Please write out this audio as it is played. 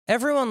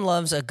Everyone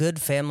loves a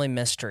good family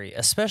mystery,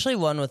 especially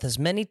one with as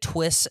many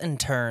twists and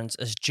turns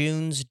as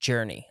June's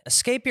Journey.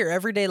 Escape your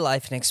everyday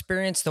life and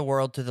experience the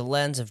world through the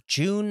lens of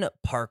June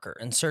Parker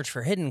and search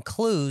for hidden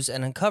clues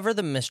and uncover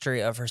the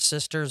mystery of her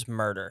sister's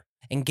murder.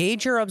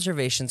 Engage your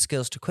observation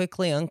skills to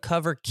quickly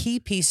uncover key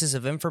pieces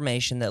of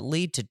information that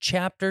lead to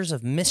chapters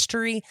of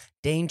mystery,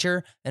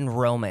 danger, and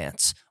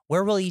romance.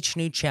 Where will each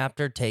new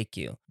chapter take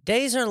you?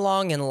 Days are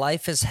long and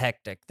life is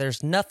hectic.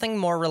 There's nothing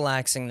more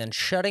relaxing than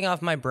shutting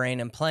off my brain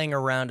and playing a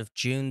round of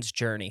June's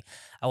Journey.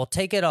 I will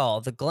take it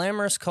all, the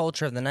glamorous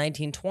culture of the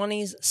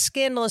 1920s,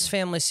 scandalous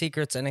family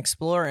secrets, and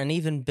explore and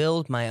even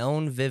build my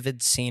own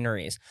vivid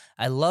sceneries.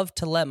 I love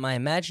to let my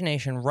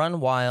imagination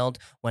run wild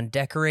when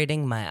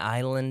decorating my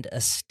island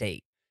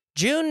estate.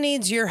 June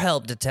needs your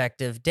help,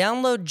 detective.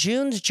 Download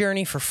June's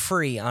Journey for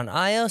free on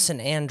iOS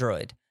and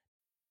Android.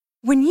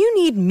 When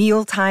you need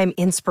mealtime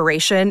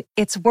inspiration,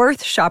 it's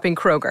worth shopping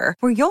Kroger,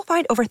 where you'll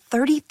find over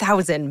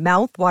 30,000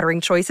 mouth-watering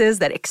choices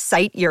that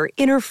excite your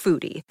inner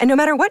foodie. And no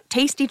matter what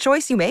tasty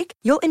choice you make,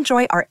 you'll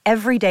enjoy our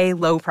everyday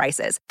low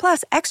prices,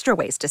 plus extra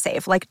ways to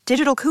save, like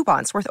digital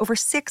coupons worth over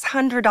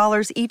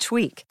 $600 each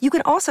week. You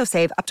can also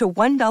save up to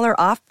 $1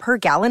 off per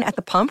gallon at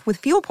the pump with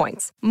fuel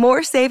points.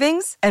 More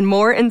savings and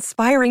more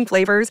inspiring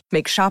flavors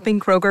make shopping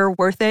Kroger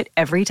worth it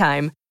every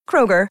time.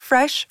 Kroger,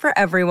 fresh for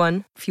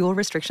everyone. Fuel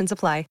restrictions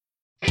apply.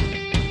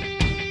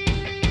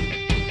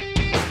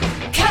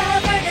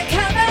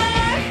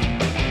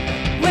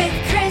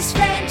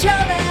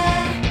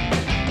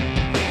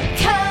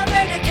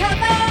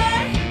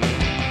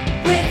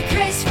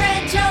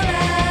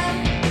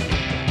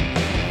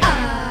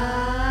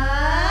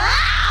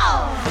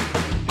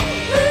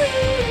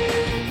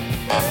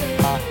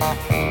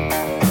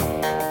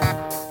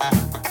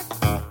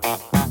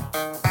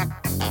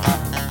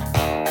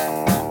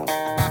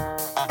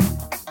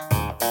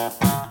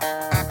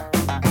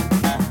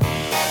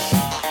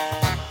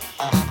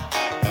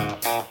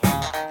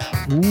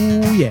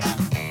 Ooh, yeah.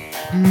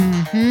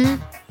 Mm-hmm.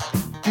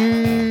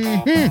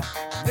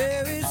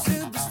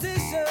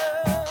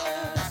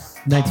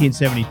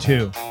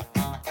 1972.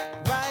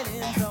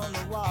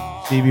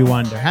 Stevie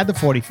Wonder. Had the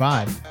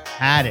 45.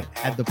 Had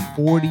the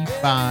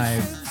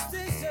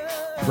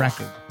 45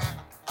 record.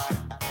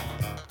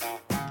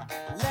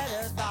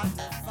 This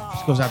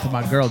goes out to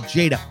my girl,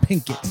 Jada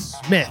Pinkett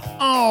Smith.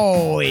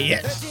 Oh,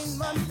 yes.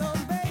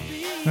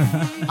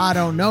 I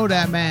don't know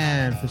that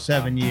man for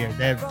 7 years.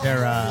 They've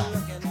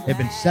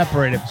been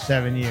separated for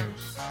 7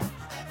 years.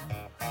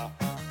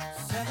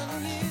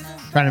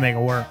 Trying to make it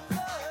work.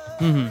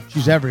 Mm-hmm.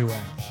 She's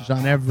everywhere. She's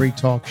on every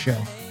talk show.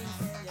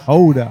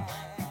 Hoda,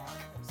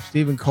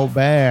 Stephen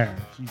Colbert.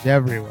 She's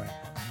everywhere.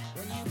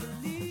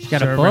 She's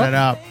got a book? Serving it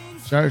up.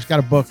 She's got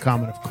a book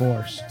coming, of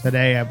course.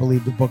 Today, I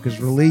believe the book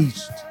is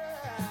released.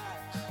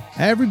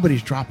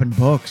 Everybody's dropping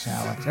books,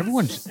 Alex.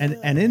 Everyone's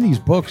and in these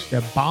books,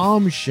 they're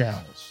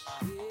bombshells.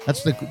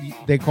 That's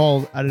they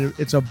call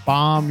it's a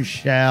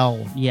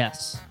bombshell.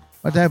 Yes.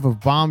 What type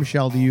of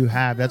bombshell do you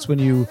have? That's when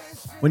you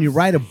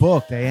write a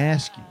book, they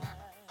ask you.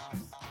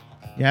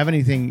 You have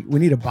anything? We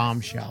need a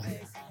bombshell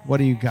here. What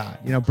do you got?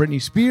 You know, Britney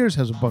Spears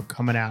has a book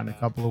coming out in a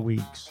couple of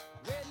weeks.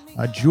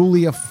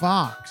 Julia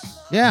Fox.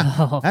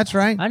 Yeah, that's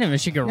right. I didn't know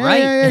she could write.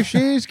 Yeah,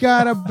 she's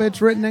got it's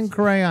written in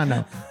crayon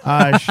now.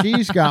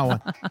 She's got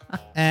one.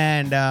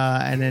 And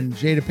then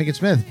Jada Pinkett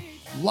Smith.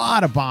 A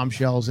lot of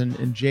bombshells in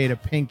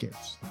Jada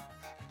Pinkett's.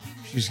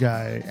 She's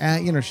got,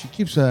 she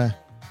keeps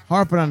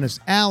harping on this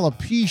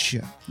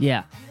alopecia.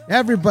 Yeah.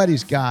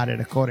 Everybody's got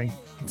it,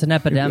 it's an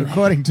epidemic.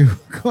 According to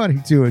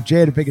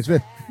Jada Pinkett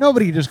Smith.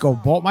 Nobody can just go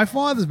bald. My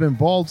father's been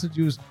bald since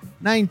he was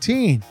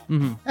 19.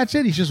 Mm-hmm. That's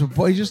it. He's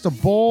just a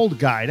bald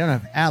guy. He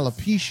doesn't have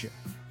alopecia.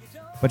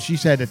 But she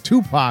said that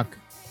Tupac,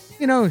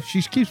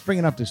 she keeps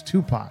bringing up this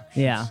Tupac.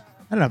 Yeah. I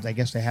don't know if I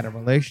guess they had a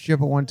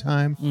relationship at one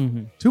time.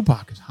 Mm-hmm.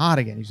 Tupac is hot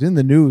again. He's in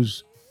the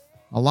news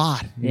a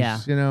lot. Yeah.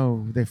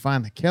 They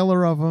find the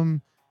killer of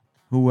him,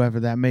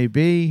 whoever that may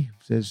be.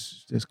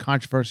 There's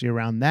controversy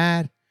around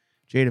that.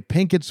 Jada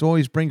Pinkett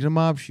always brings him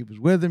up. She was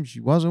with him. She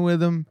wasn't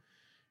with him.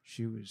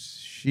 He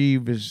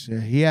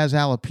has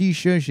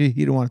alopecia. He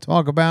didn't want to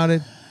talk about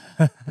it.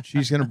 But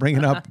she's going to bring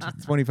it up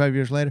 25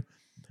 years later.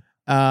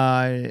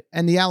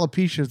 And the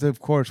alopecia, of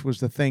course,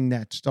 was the thing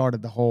that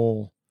started the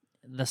whole...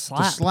 The slap.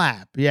 The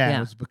slap. Yeah. It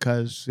was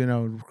because,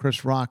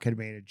 Chris Rock had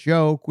made a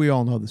joke. We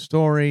all know the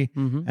story.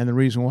 Mm-hmm. And the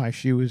reason why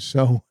she was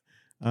so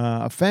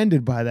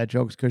offended by that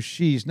joke is because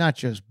she's not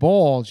just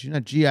bald. She's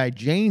not G.I.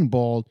 Jane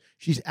bald.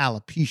 She's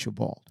alopecia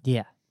bald.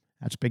 Yeah.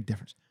 That's a big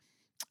difference.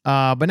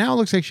 But now it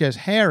looks like she has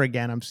hair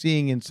again. I'm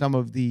seeing in some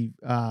of the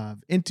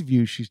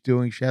interviews she's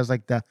doing, she has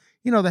like the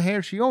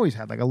hair she always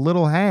had, like a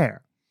little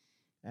hair.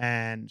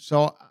 And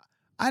so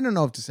I don't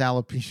know if this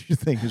alopecia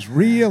thing is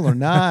real or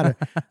not.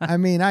 I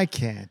mean, I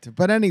can't.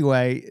 But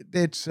anyway,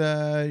 it's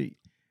I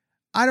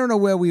don't know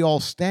where we all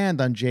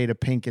stand on Jada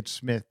Pinkett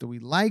Smith. Do we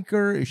like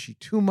her? Is she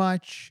too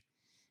much?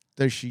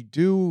 Does she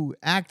do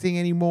acting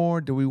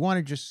anymore? Do we want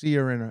to just see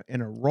her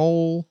in a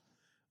role?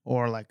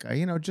 Or like,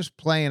 just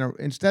playing her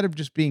instead of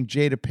just being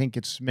Jada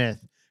Pinkett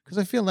Smith?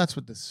 because I feel that's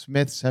what the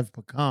Smiths have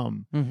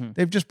become. Mm-hmm.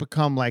 They've just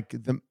become like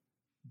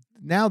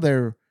now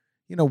they're,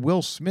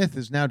 Will Smith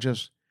is now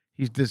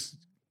he's this,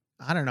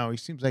 I don't know, he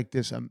seems like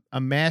this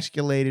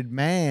emasculated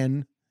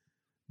man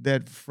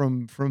that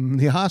from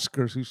the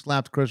Oscars who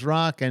slapped Chris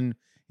Rock and,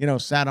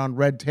 sat on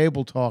Red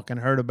Table Talk and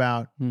heard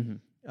about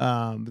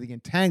the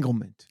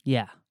entanglement.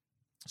 Yeah.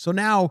 So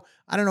now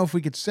I don't know if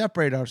we could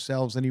separate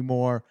ourselves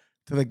anymore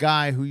to the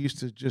guy who used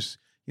to just,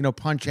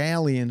 punch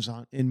aliens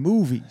in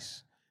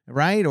movies,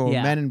 right? Or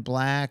Men in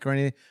Black or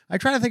anything. I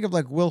try to think of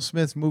like Will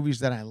Smith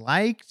movies that I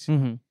liked.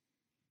 Mm-hmm.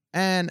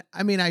 And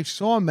I mean, I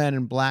saw Men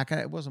in Black.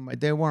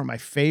 They weren't my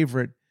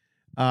favorite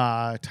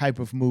type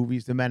of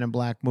movies, the Men in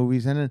Black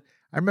movies. And then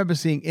I remember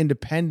seeing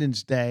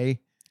Independence Day.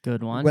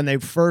 Good one. When they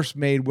first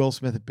made Will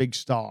Smith a big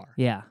star.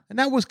 Yeah. And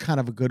that was kind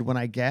of a good one,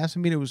 I guess.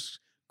 I mean, it was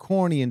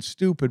corny and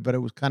stupid, but it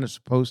was kind of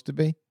supposed to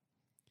be.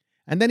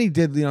 And then he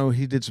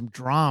did some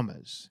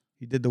dramas.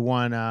 He did the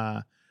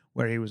one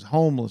where he was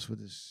homeless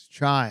with his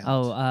child.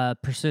 Oh,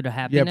 Pursuit of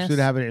Happiness? Yeah, Pursuit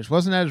of Happiness.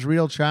 Wasn't that his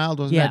real child?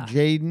 Wasn't that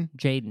Jaden?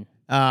 Jaden.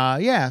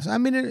 Yeah. I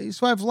mean,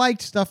 so I've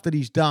liked stuff that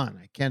he's done.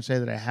 I can't say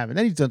that I haven't.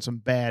 Then he's done some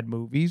bad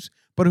movies,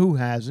 but who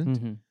hasn't?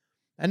 Mm-hmm.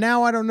 And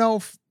now I don't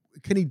know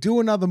can he do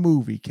another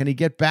movie? Can he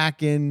get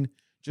back in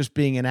just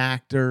being an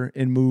actor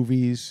in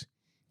movies?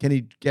 Can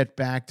he get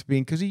back to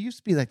being, because he used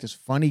to be like this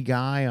funny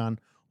guy on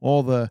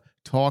all the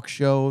talk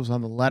shows,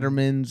 on the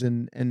Lettermans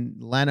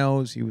and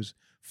Leno's. He was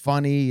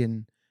funny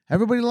and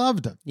everybody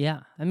loved him.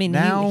 Yeah. I mean,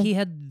 Now- he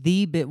had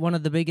one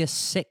of the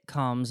biggest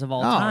sitcoms of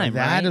all Oh, time,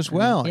 that right? as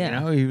well. I mean,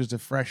 yeah. He was the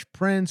Fresh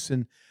Prince.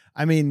 And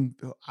I mean,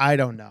 I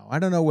don't know. I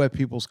don't know where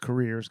people's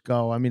careers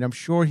go. I mean, I'm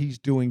sure he's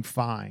doing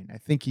fine. I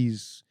think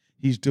he's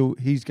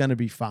going to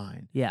be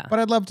fine. Yeah. But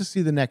I'd love to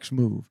see the next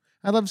move.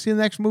 I'd love to see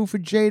the next move for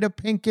Jada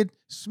Pinkett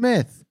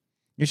Smith.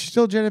 Is she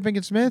still Jada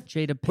Pinkett Smith?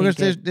 Jada Pinkett.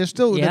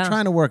 Because they're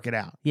trying to work it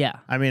out. Yeah.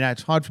 I mean,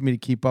 it's hard for me to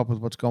keep up with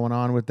what's going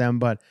on with them,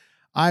 but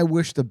I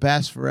wish the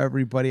best for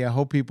everybody. I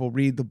hope people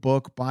read the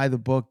book, buy the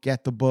book,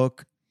 get the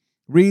book,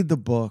 read the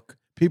book.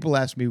 People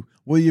ask me,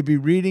 will you be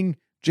reading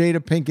Jada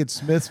Pinkett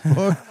Smith's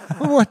book?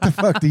 What the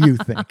fuck do you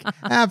think?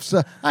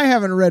 I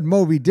haven't read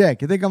Moby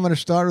Dick. You think I'm going to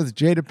start with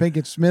Jada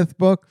Pinkett Smith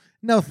book?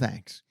 No,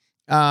 thanks.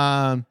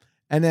 And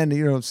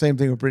then, same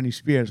thing with Britney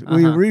Spears. Will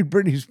you read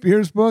Britney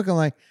Spears' book? I'm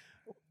like,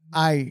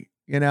 I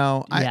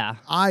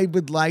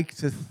would like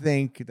to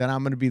think that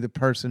I'm going to be the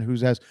person who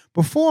says,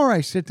 before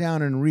I sit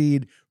down and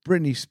read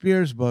Britney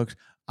Spears books,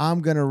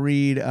 I'm going to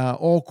read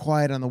All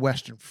Quiet on the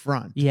Western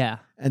Front. Yeah.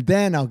 And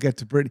then I'll get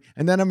to Britney.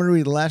 And then I'm going to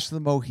read Last of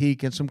the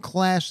Mohican, some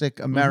classic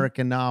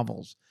American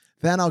novels.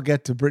 Then I'll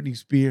get to Britney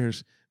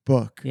Spears'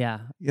 book. Yeah.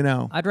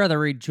 I'd rather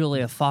read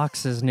Julia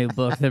Fox's new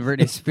book than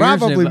Britney Spears'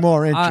 probably new book.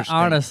 more interesting.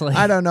 Honestly.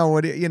 I don't know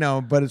what,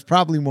 but it's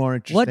probably more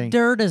interesting. What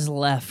dirt is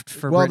left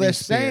for Britney Well, they're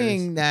Spears?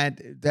 saying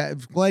that I'm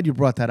glad you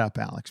brought that up,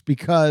 Alex,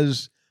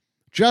 because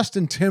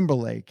Justin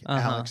Timberlake,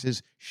 Alex,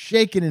 is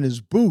shaking in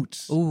his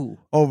boots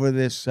over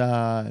this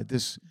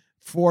this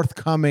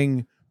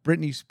forthcoming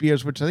Britney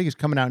Spears, which I think is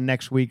coming out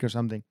next week or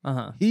something.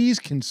 He's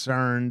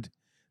concerned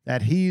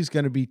that he's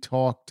going to be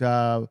talked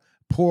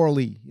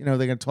poorly. They're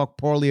going to talk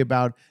poorly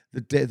about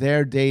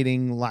their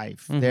dating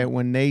life,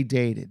 when they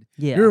dated.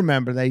 Yeah. You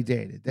remember they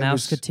dated.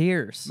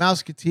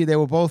 Mouseketeers. They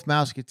were both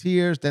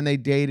Mouseketeers. Then they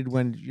dated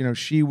when,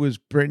 she was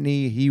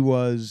Britney, he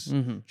was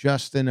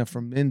Justin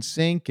from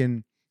NSYNC.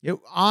 And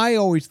I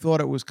always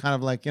thought it was kind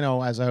of like,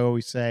 as I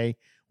always say,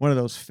 one of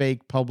those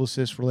fake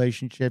publicist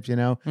relationships,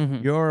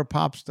 You're a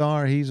pop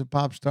star, he's a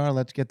pop star.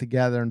 Let's get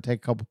together and take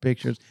a couple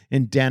pictures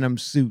in denim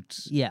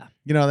suits. Yeah.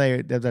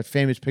 They have that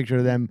famous picture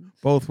of them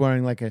both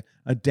wearing like a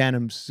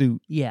denim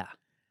suit. Yeah.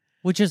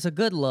 Which is a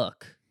good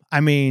look.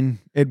 I mean,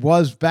 it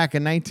was back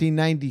in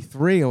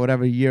 1993 or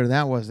whatever year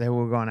that was they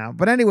were going out.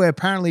 But anyway,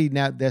 apparently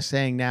now they're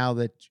saying now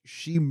that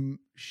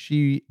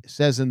she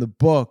says in the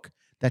book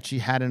that she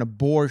had an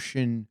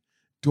abortion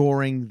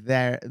during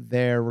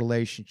their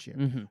relationship.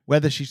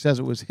 Whether she says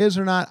it was his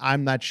or not,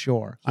 I'm not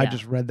sure. Yeah. I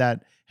just read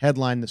that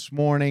headline this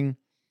morning.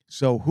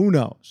 So who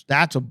knows?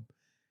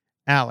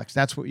 Alex,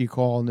 that's what you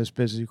call in this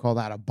business. You call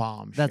that a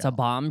bombshell. That's a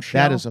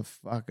bombshell? That is a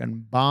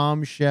fucking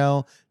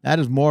bombshell. That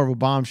is more of a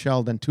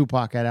bombshell than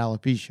Tupac had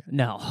alopecia.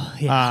 No.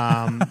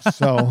 Yeah.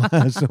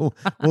 So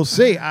we'll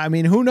see. I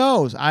mean, who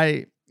knows?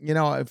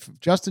 If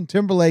Justin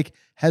Timberlake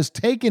has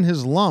taken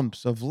his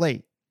lumps of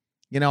late,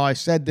 I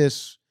said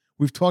this,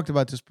 we've talked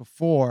about this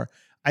before.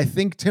 I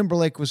think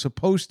Timberlake was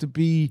supposed to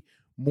be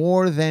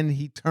more than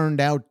he turned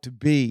out to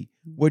be,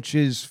 which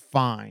is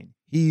fine.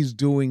 He's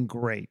doing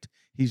great.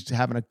 He's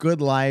having a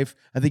good life.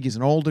 I think he's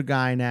an older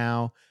guy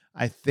now.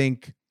 I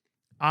think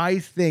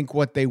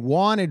what they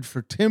wanted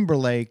for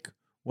Timberlake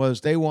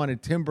was they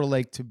wanted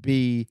Timberlake to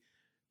be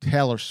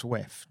Taylor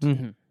Swift,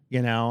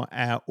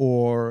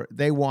 or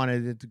they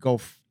wanted it to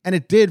go, and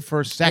it did for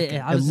a second.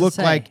 It looked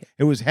like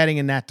it was heading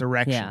in that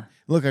direction. Yeah.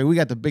 Look, we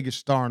got the biggest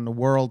star in the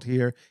world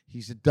here.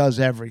 He does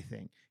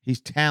everything.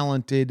 He's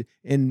talented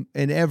in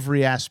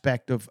every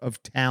aspect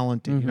of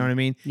talented. You know what I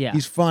mean? Yeah.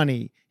 He's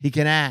funny. He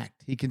can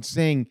act. He can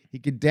sing. He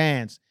can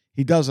dance.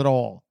 He does it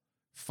all.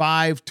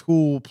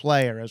 5-tool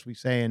player, as we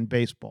say in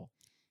baseball.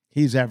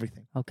 He's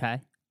everything.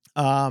 Okay.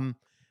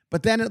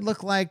 But then it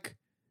looked like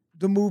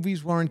the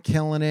movies weren't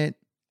killing it.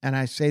 And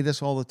I say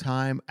this all the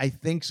time. I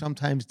think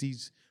sometimes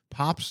these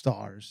pop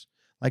stars,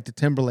 like the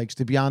Timberlakes,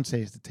 the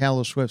Beyoncés, the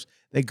Taylor Swifts,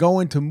 they go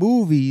into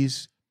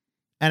movies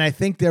and I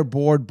think they're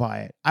bored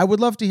by it. I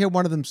would love to hear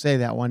one of them say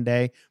that one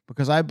day,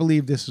 because I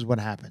believe this is what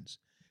happens.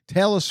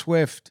 Taylor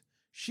Swift,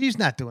 she's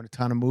not doing a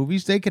ton of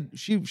movies.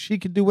 She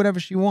could do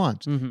whatever she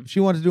wants. Mm-hmm. If she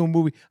wanted to do a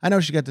movie, I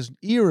know she got this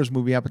Eras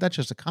movie out, but that's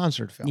just a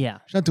concert film. Yeah.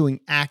 She's not doing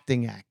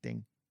acting.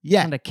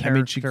 Yeah. Not a I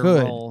mean, she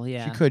character could. role,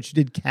 yeah. She could. She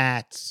did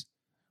Cats.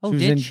 Oh, was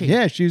did in, she?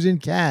 Yeah, she was in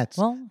Cats.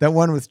 Well, that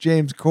one with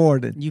James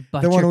Corden. You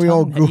The one we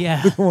all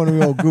the one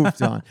we all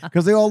goofed on,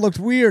 because they all looked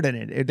weird in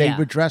it. They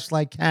were dressed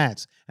like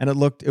cats, and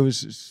it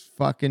was just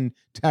fucking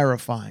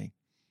terrifying.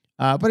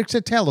 But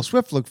except Taylor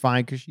Swift looked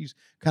fine because she's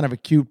kind of a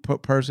cute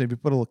person. If you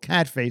put a little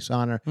cat face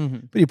on her,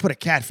 but you put a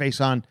cat face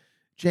on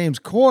James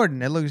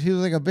Corden, he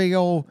was like a big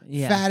old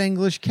fat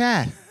English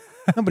cat.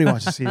 Nobody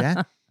wants to see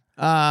that.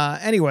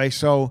 Anyway,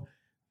 so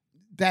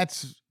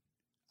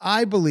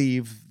I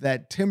believe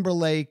that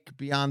Timberlake,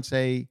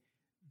 Beyonce,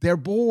 they're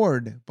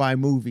bored by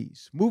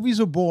movies. Movies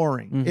are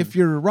boring. Mm-hmm. If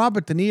you're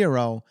Robert De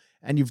Niro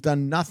and you've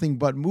done nothing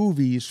but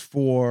movies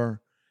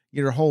for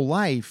your whole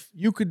life,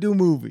 you could do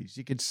movies.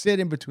 You could sit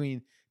in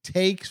between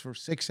takes for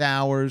 6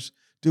 hours,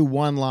 do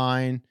one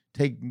line,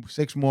 take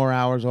 6 more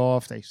hours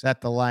off. They set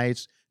the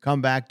lights,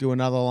 come back, do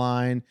another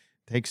line,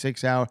 take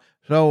 6 hours.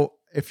 So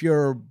if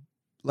you're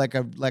like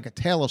a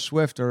Taylor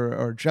Swift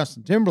or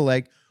Justin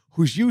Timberlake,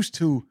 who's used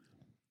to,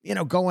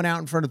 going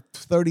out in front of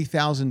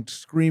 30,000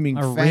 screaming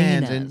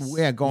fans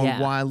and going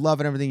wild,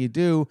 loving everything you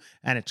do,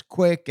 and it's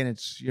quick and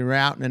you're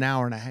out in an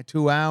hour and a half,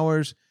 2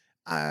 hours.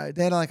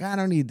 They're like, I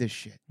don't need this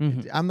shit.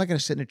 Mm-hmm. I'm not going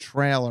to sit in a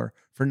trailer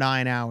for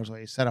 9 hours while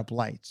you set up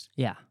lights.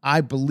 Yeah.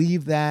 I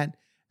believe that.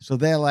 So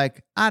they're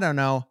like, I don't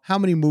know, how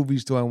many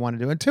movies do I want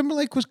to do? And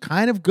Timberlake was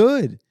kind of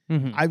good.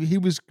 Mm-hmm. He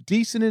was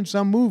decent in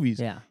some movies.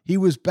 Yeah. He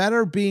was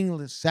better being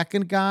the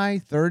second guy,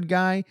 third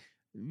guy.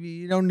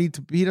 He doesn't need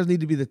to be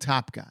the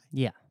top guy.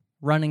 Yeah.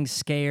 Running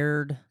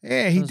Scared.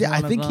 Yeah, he did.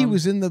 I think he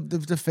was in the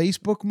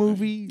Facebook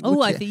movie.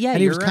 Oh, and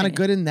he was kind of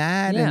good in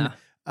that. Yeah.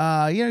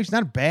 And he's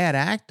not a bad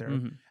actor.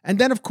 Mm-hmm. And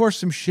then, of course,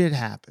 some shit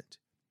happened,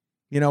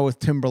 with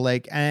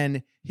Timberlake.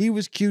 And he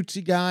was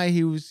cutesy guy.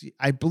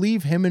 I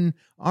believe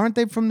aren't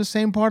they from the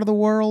same part of the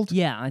world?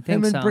 Yeah, I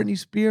think so. Him and Britney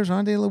Spears,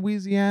 aren't they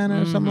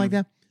Louisiana or something like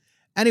that?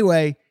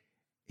 Anyway,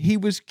 he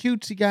was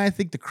cutesy guy. I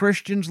think the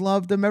Christians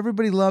loved him.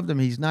 Everybody loved him.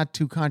 He's not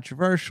too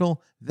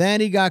controversial.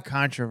 Then he got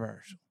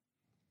controversial.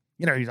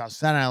 He's on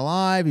Saturday Night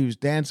Live. He was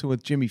dancing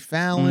with Jimmy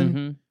Fallon.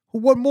 Mm-hmm.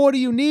 What more do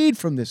you need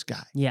from this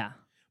guy? Yeah.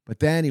 But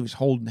then he was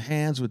holding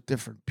hands with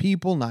different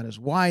people, not his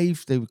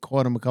wife. They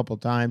caught him a couple of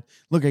times.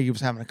 Looked like he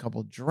was having a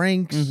couple of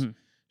drinks. Mm-hmm.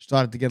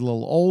 Started to get a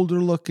little older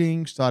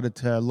looking. Started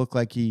to look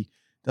like he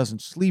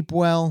doesn't sleep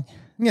well.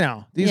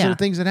 These are the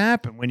things that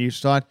happen when you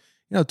start,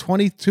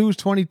 22 is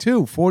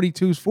 22,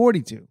 42 is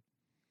 42.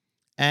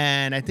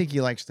 And I think he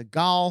likes to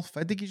golf.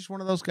 I think he's just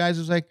one of those guys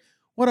who's like,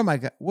 what do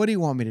you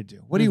want me to do?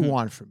 What do you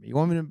want from me? You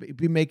want me to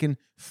be making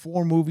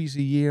 4 movies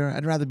a year?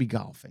 I'd rather be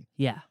golfing.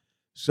 Yeah.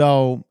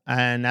 So,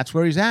 and that's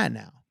where he's at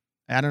now.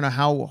 I don't know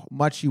how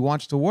much he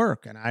wants to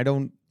work, and I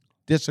don't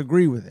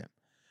disagree with him.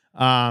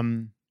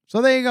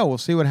 So there you go. We'll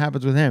see what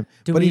happens with him.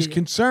 But he's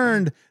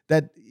concerned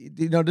that,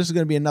 this is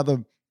going to be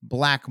another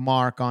black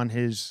mark on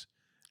his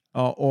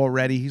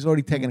already. He's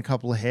already taken a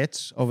couple of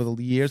hits over the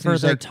years.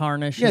 Further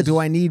tarnish. Yeah, do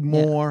I need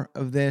more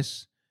of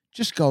this?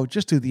 Just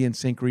do the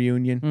NSYNC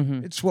reunion.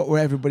 Mm-hmm. It's what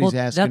everybody's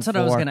asking for. That's what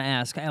I was going to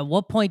ask. At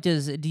what point do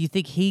you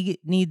think he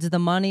needs the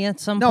money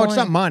at some point? No, it's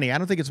not money. I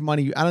don't think it's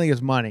money. I don't think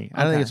it's money.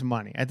 I don't think it's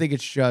money. I think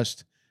it's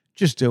just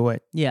do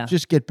it. Yeah.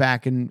 Just get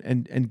back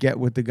and get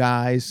with the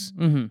guys,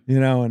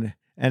 and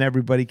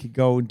everybody could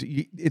go.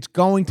 It's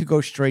going to go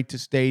straight to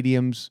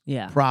stadiums.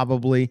 Yeah.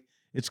 Probably.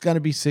 It's going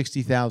to be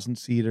 60,000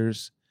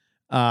 seaters.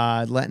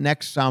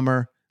 Next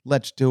summer,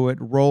 let's do it.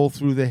 Roll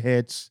through the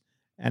hits.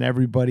 And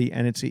everybody,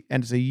 and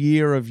it's a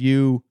year of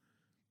you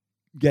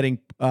getting,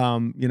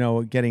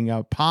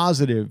 getting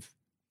positive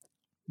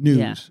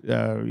news,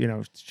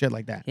 shit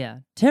like that. Yeah,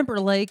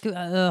 Timberlake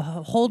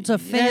holds a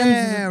fans.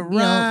 Yeah,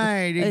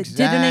 right.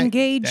 Exactly. Did an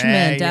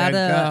engagement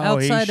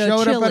outside he of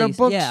showed Chili's. up at a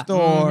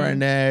bookstore,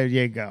 and there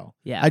you go.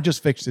 Yeah, I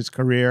just fixed his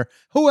career.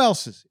 Who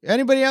else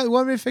anybody else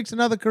want me to fix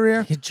another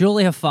career?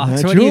 Julia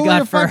Fox. What do you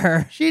got for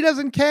her? She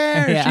doesn't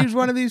care. Yeah. She's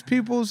one of these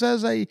people who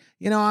says,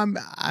 I'm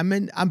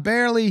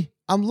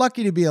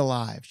lucky to be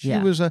alive. She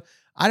was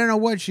I don't know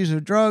what, she was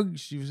in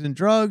drugs.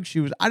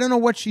 I don't know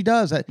what she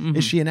does.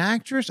 Is she an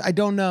actress? I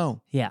don't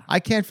know. Yeah.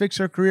 I can't fix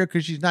her career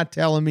because she's not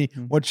telling me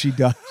what she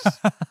does.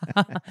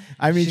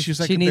 I mean, she's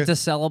like, she needs a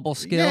sellable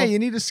skill. Yeah, you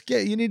need a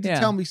skill. You need to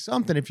tell me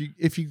something.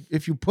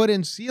 If you put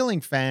in ceiling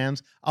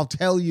fans, I'll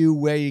tell you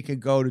where you can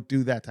go to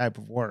do that type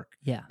of work.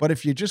 Yeah. But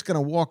if you're just going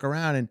to walk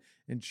around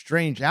in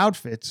strange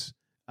outfits,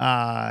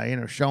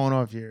 showing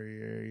off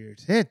your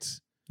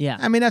tits. Yeah.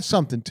 I mean, that's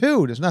something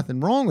too. There's nothing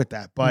wrong with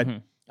that. But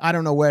I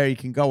don't know where you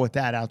can go with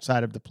that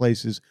outside of the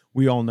places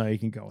we all know you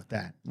can go with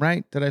that.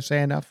 Right? Did I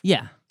say enough?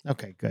 Yeah.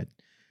 Okay, good.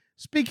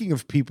 Speaking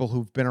of people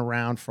who've been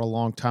around for a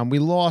long time, we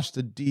lost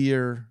a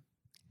dear.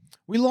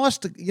 We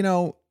lost,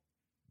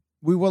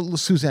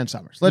 Suzanne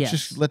Summers. Let's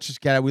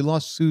just get it. We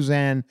lost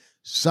Suzanne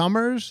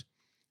Summers.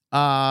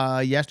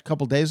 A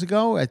couple days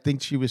ago. I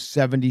think she was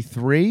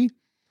 73.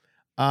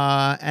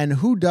 And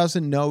who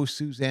doesn't know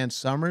Suzanne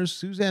Summers?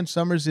 Suzanne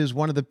Summers is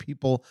one of the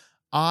people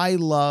I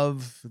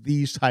love.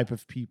 These type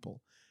of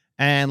people.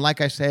 And like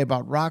I say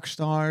about rock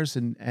stars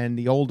and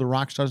the older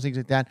rock stars, things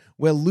like that,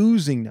 we're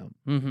losing them.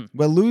 Mm-hmm.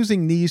 We're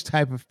losing these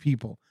type of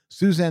people.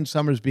 Suzanne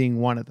Summers being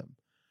one of them.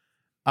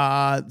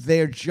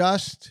 They're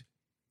just,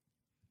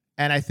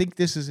 and I think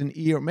this is an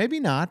era, maybe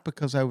not,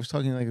 because I was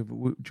talking like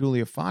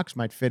Julia Fox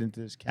might fit into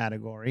this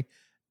category,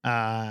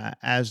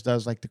 as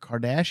does like the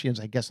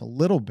Kardashians, I guess a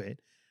little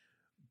bit.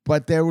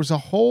 But there was a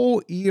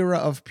whole era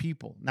of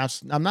people. Now,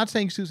 I'm not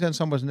saying Suzanne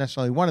Summers was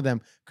necessarily one of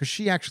them, because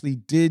she actually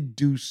did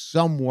do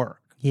some work.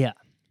 Yeah.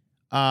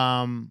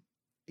 Outside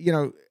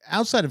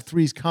of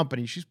Three's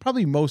Company, she's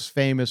probably most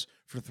famous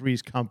for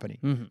Three's Company.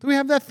 Mm-hmm. Do we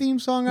have that theme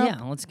song up?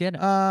 Yeah, let's get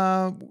it.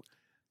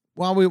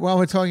 While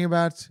we're talking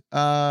about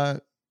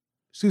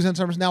Suzanne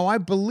Summers, now I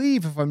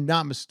believe, if I'm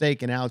not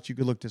mistaken, Alex, you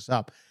could look this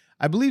up.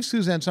 I believe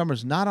Suzanne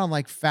Summers not on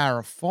like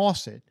Farrah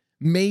Fawcett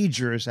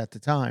Majors at the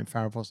time,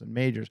 Farrah Fawcett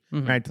Majors,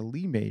 married to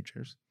Lee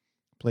Majors,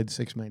 played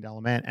the $6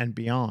 Million Man and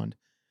beyond.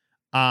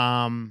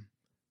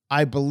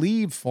 I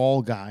believe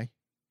Fall Guy.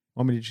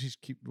 Want me to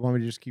just keep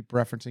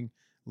referencing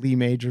Lee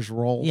Majors'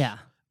 roles? Yeah.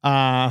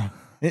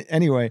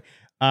 Anyway,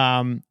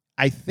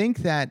 I think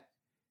that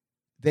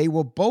they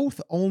were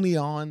both only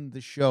on the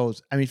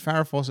shows. I mean,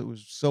 Farrah Fawcett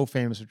was so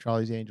famous for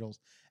Charlie's Angels,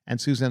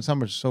 and Suzanne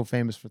Summers is so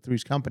famous for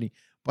Three's Company.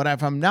 But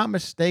if I'm not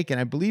mistaken,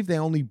 I believe they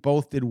only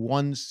both did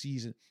one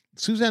season.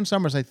 Suzanne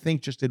Summers, I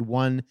think, just did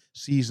one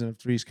season of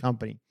Three's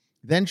Company.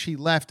 Then she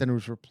left and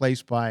was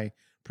replaced by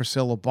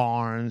Priscilla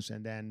Barnes,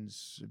 and then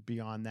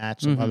beyond that,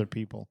 some other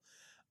people.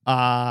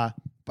 But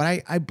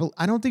I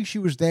don't think she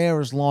was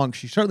there as long.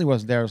 She certainly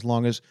wasn't there as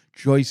long as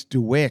Joyce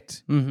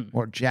DeWitt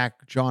or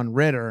John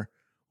Ritter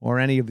or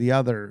any of the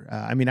other.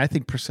 I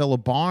think Priscilla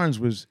Barnes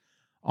was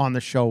on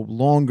the show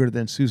longer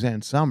than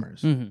Suzanne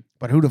Summers.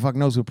 But who the fuck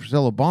knows who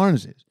Priscilla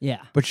Barnes is?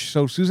 Yeah. But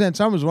so Suzanne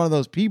Summers was one of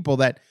those people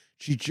that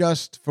she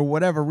just, for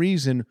whatever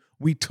reason,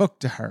 we took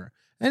to her.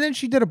 And then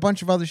she did a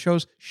bunch of other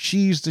shows.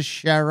 She's the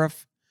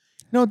Sheriff.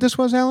 You know what this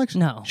was, Alex?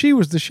 No. She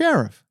was the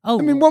sheriff. Oh.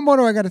 I mean, what more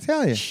do I got to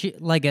tell you?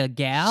 Like a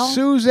gal?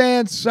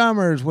 Suzanne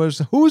Summers was,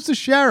 who's the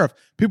sheriff?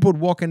 People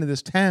would walk into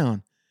this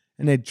town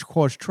and they'd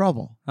cause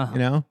trouble, you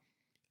know?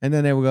 And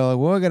then they would go, like,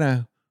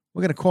 well,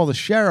 we're gonna call the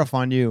sheriff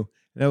on you.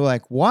 And they were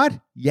like, what?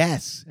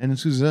 Yes. And then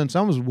Suzanne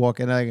Summers would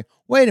walk in and like,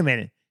 wait a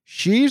minute.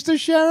 She's the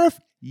sheriff?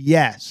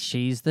 Yes.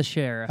 She's the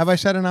sheriff. Have I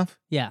said enough?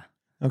 Yeah.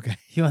 Okay.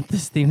 You want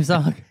this theme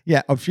song?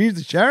 Yeah. Oh, she's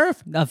the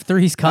sheriff? Of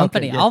Three's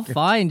Company. Okay, yeah, I'll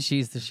find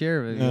She's the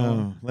Sheriff. If you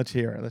want. Let's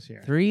hear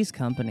it. Three's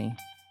Company.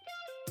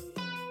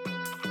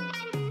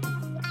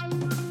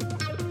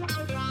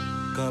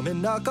 Come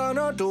and knock on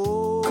our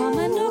door.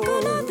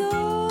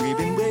 We've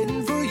been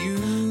waiting for you.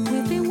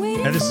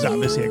 Now, this is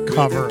obviously a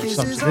cover or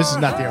something. This is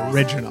not the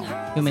original. You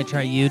want me to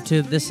try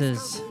YouTube? This is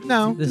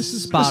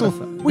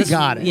Spotify. We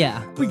got it.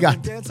 Yeah. We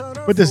got it.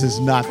 But this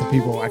is not the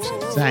people who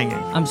actually sang it.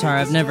 I'm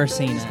sorry, I've never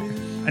seen it.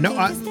 I know,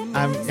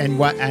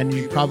 and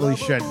you probably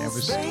shouldn't. It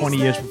was 20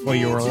 years before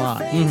you were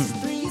alive.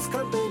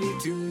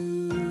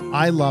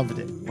 I loved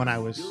it when I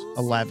was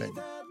 11.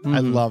 I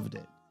loved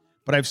it.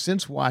 But I've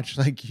since watched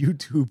like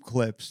YouTube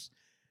clips.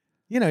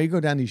 You know, you go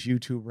down these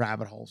YouTube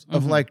rabbit holes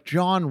of like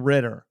John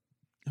Ritter,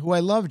 who I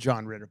love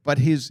John Ritter, but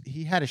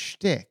he had a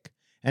shtick,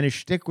 and his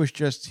shtick was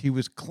just he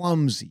was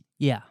clumsy.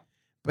 Yeah.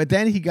 But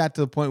then he got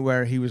to the point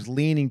where he was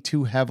leaning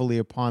too heavily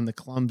upon the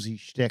clumsy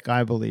shtick,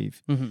 I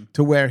believe,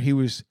 to where he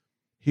was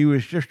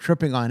just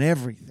tripping on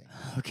everything.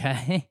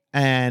 Okay.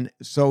 And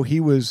so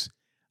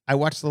I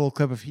watched a little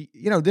clip of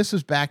this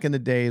was back in the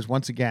days.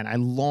 Once again, I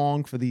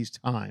long for these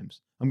times.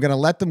 I'm going to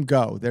let them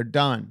go. They're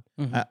done.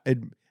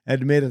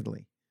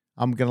 Admittedly,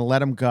 I'm going to let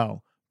them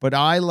go. But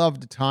I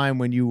loved the time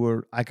when you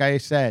were, like I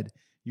said,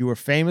 you were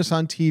famous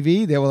on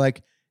TV. They were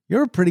like,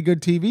 you're a pretty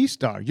good TV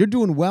star. You're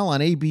doing well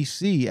on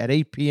ABC at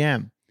 8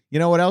 p.m. You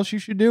know what else you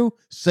should do?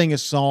 Sing a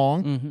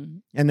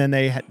song. And then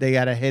they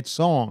had a hit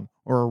song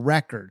or a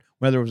record.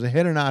 Whether it was a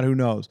hit or not, who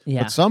knows?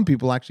 Yeah. But some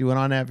people actually went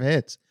on to have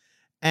hits.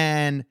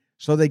 And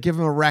so they give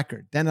them a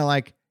record. Then they're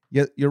like,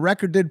 your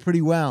record did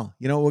pretty well.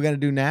 You know what we're going to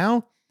do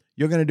now?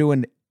 You're going to do a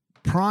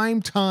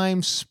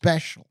primetime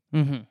special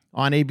on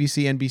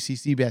ABC,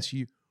 NBC,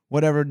 CBS,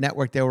 whatever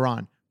network they were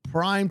on.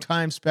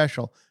 Primetime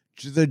special.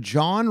 The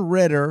John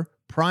Ritter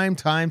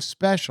primetime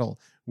special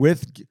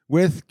with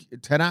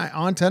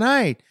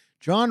tonight.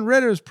 John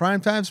Ritter's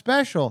primetime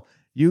special.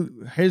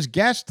 His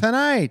guest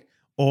tonight.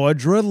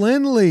 Audra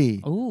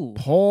Lindley,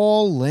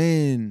 Paul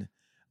Lynn,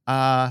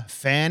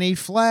 Fanny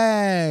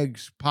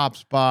Flaggs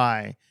pops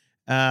by,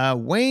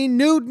 Wayne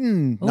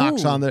Newton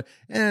knocks Ooh. on the,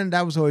 and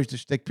that was always the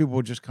shtick. People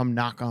would just come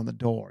knock on the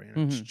door. You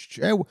know,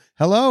 Mm-hmm. "Hey,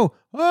 hello,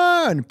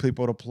 oh," and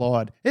people would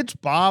applaud. It's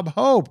Bob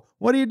Hope.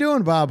 What are you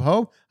doing, Bob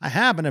Hope? I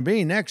happen to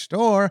be next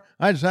door.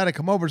 I decided to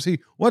come over to see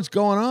what's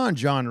going on,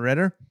 John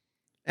Ritter.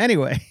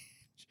 Anyway,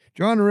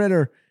 John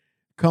Ritter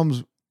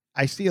comes.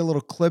 I see a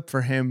little clip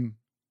for him.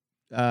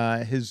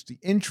 The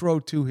intro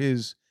to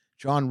his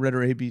John Ritter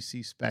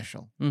ABC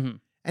special. Mm-hmm.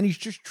 And he's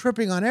just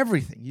tripping on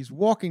everything. He's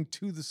walking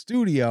to the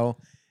studio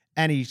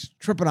and he's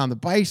tripping on the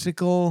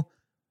bicycle.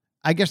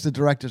 I guess the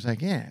director's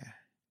like, yeah,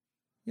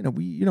 you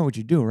know what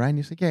you do, right? And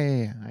he's like,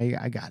 yeah,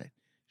 I got it.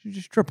 You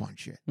just trip on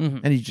shit. Mm-hmm.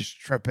 And he's just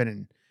tripping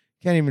and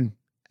can't even,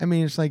 I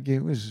mean, it's like,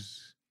 it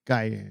was,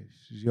 guy,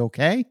 is he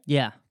okay?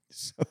 Yeah.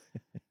 So,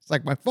 it's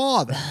like my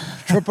father,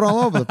 tripping all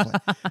over the place.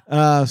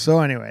 So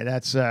anyway,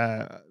 that's,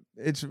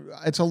 it's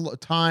a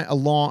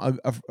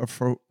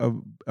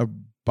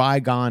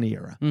bygone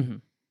era. Mm-hmm.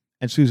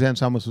 And Suzanne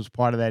Summers was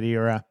part of that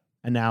era.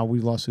 And now we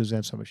lost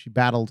Suzanne Summers. She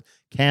battled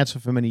cancer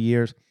for many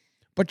years,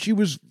 but she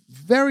was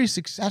very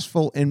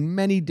successful in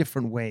many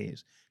different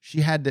ways.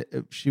 She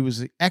was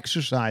the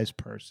exercise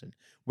person,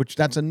 which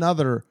that's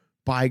another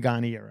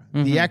bygone era.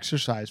 Mm-hmm. The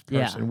exercise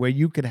person, Yeah. where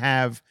you could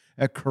have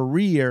a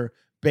career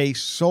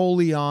based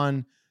solely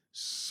on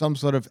some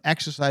sort of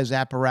exercise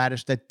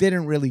apparatus that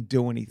didn't really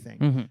do anything.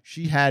 Mm-hmm.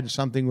 She had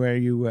something where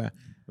you, it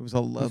was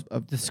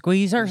The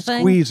squeezer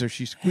thing? squeezer.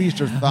 She squeezed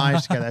her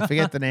thighs together. I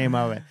forget the name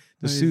of it.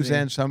 The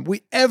Suzanne Summers.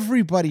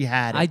 Everybody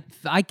had it.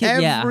 I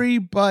can, yeah.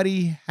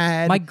 Everybody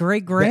had. My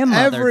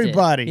great-grandmother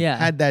Everybody did. Yeah.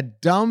 had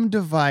that dumb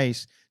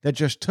device that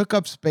just took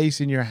up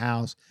space in your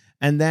house,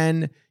 and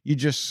then you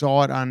just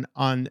saw it on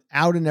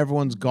out in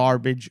everyone's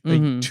garbage.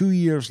 Mm-hmm. Like 2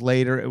 years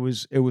later, it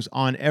was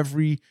on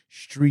every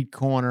street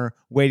corner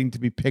waiting to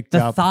be picked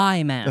The up.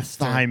 Thigh Master. The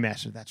Thigh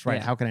Master. That's right.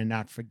 Yeah. How can I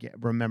not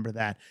remember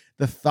that?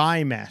 The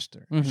Thigh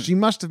Master. Mm-hmm. She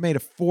must have made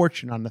a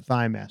fortune on the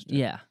Thigh Master.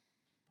 Yeah.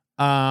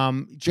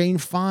 Jane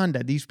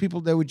Fonda. These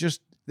people,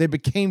 they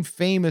became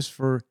famous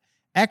for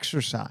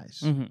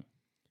exercise. Mm-hmm.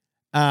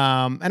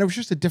 And it was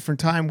just a different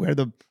time where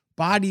the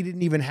body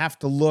didn't even have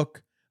to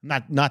look,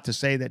 not to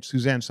say that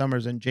Suzanne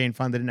Summers and Jane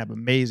Fonda didn't have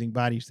amazing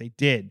bodies. They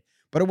did.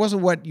 But it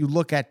wasn't what you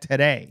look at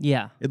today.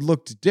 Yeah. It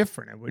looked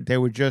different. They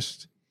were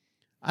just,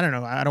 I don't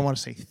know, I don't want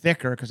to say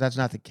thicker because that's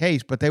not the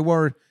case, but it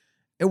wasn't,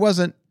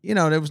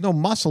 there was no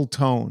muscle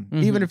tone.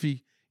 Mm-hmm. Even if you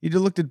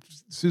just looked at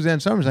Suzanne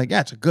Summers, like,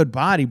 yeah, it's a good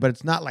body, but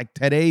it's not like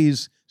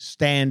today's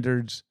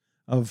standards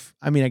of,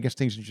 I guess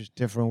things are just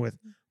different with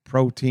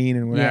protein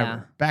and whatever.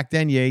 Yeah. Back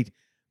then you ate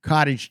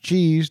cottage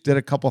cheese, did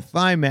a couple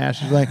thigh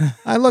masses, like,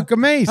 I look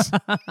amazing.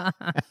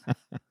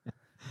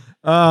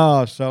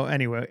 Oh, so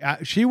anyway,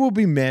 she will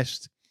be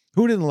missed.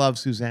 Who didn't love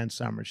Suzanne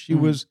Summers? She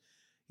was,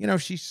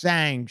 she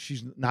sang.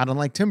 She's not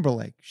unlike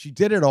Timberlake. She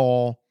did it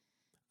all.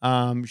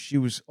 She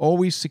was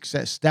always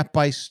step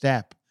by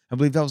step. I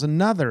believe that was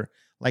another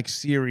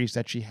series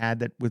that she had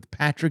that with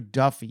Patrick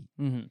Duffy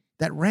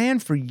that ran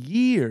for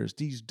years.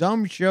 These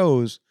dumb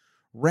shows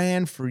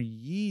ran for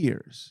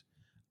years,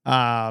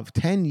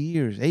 10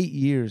 years, 8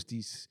 years.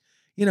 These,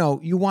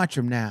 you watch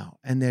them now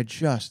and they're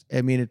just,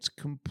 it's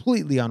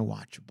completely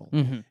unwatchable.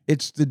 Mm-hmm.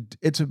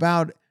 It's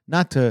about,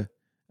 not to,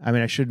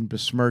 I shouldn't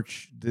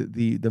besmirch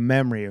the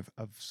memory of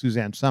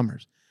Suzanne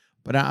Summers,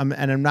 but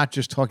I'm not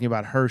just talking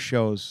about her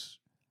shows,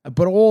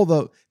 but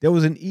there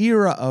was an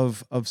era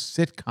of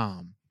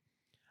sitcom.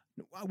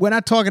 We're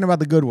not talking about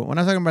the good one. We're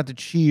not talking about the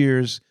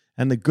Cheers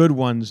and the good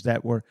ones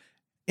that were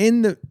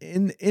in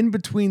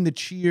between the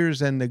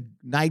Cheers and the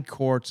Night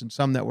Courts and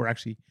some that were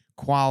actually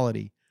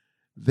quality.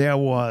 There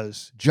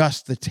was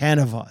Just the 10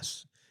 of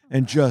Us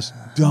and just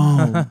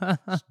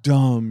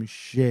dumb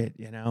shit,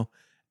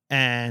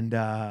 And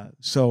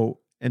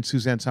and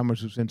Suzanne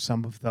Summers was in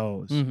some of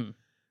those.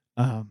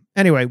 Mm-hmm.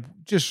 Anyway,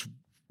 just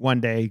one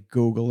day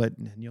Google it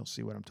and you'll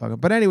see what I'm talking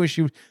about. But anyway,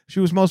 she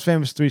was most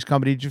famous Three's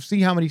Company. Did you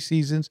see how many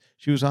seasons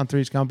she was on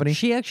Three's Company?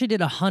 She actually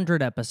did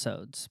 100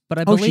 episodes, but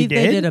I Oh, she believe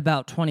they did? did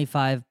about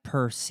 25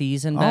 per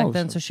season back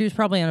then. So she was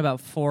probably on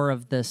about 4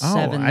 of the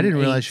 7. I didn't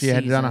realize she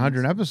had done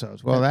 100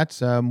 episodes. Well, that's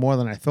more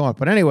than I thought.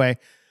 But anyway,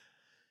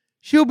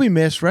 she'll be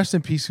missed. Rest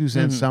in peace,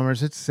 Suzanne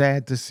Summers. It's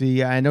sad to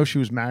see. I know she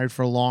was married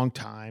for a long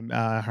time.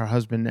 Her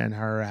husband and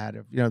her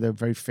had, they're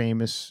very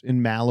famous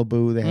in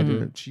Malibu. They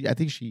had, I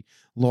think she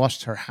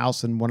lost her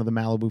house in one of the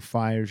Malibu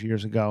fires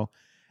years ago.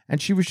 And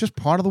she was just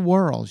part of the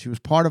world. She was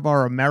part of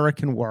our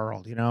American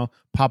world,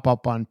 pop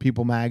up on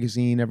People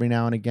magazine every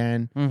now and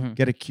again,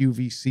 get a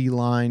QVC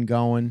line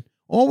going,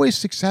 always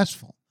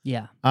successful.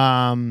 Yeah.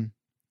 And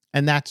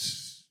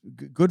that's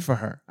good for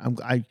her.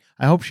 I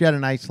hope she had a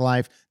nice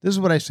life. This is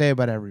what I say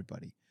about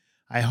everybody.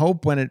 I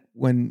hope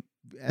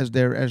as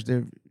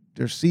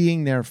they're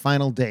seeing their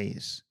final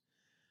days,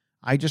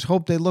 I just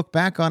hope they look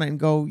back on it and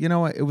go, you know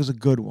what? It was a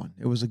good one.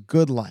 It was a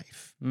good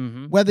life.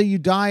 Mm-hmm. Whether you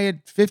die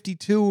at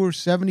 52 or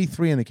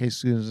 73 in the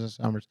case of Suzanne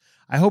Summers,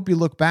 I hope you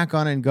look back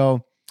on it and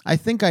go, I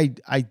think I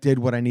did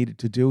what I needed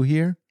to do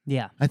here.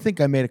 Yeah. I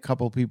think I made a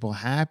couple of people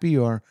happy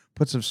or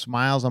put some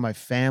smiles on my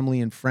family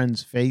and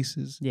friends'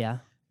 faces. Yeah.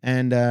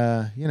 and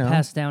you know,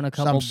 Pass down a so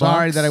couple I'm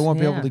sorry bucks. that I won't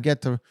be able Yeah. to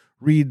get to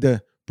read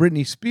the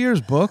Britney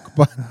Spears book,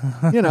 but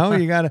you know,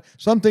 you gotta,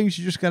 some things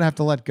you just gotta have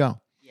to let go.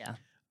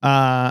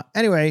 Yeah.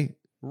 Anyway,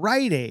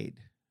 Rite Aid.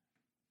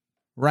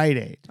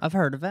 I've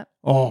heard of it.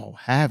 Oh,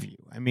 have you?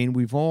 I mean,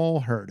 we've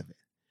all heard of it.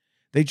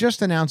 They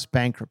just announced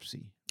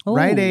bankruptcy. Oh,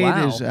 Rite Aid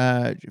wow.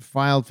 is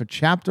filed for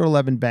Chapter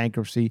 11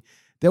 bankruptcy.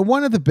 They're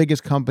one of the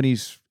biggest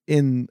companies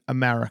in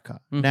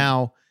America. Mhm.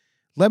 Now,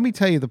 let me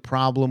tell you the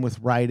problem with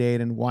Rite Aid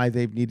and why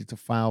they've needed to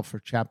file for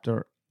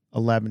Chapter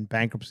 11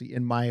 bankruptcy,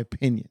 in my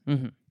opinion.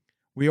 Mm-hmm.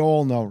 We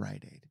all know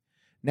Rite Aid.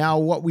 Now,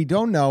 what we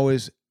don't know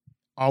is,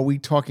 are we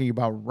talking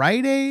about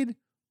Rite Aid,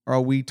 or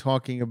are we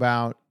talking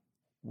about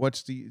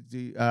what's the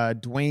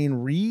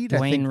Dwayne Reed?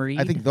 Dwayne Reed?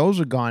 I think those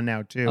are gone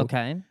now too.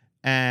 Okay.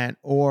 And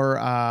or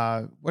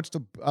what's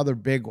the other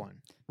big one?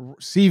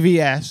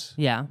 CVS,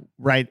 Yeah.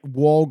 right?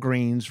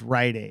 Walgreens,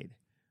 Rite Aid.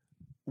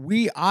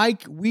 We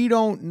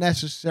don't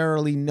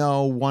necessarily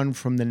know one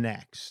from the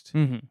next.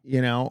 Mm-hmm.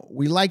 You know,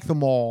 we like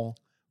them all,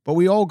 but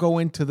we all go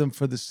into them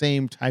for the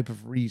same type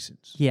of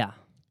reasons. Yeah.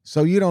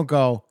 So you don't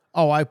go,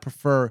 oh, I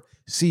prefer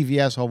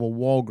CVS over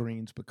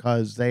Walgreens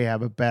because they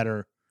have a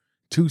better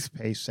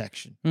toothpaste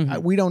section.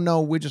 Mhm. We don't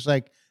know. We're just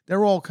like,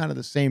 they're all kind of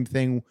the same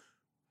thing.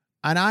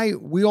 And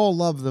we all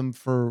love them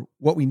for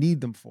what we need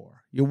them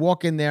for. You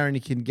walk in there and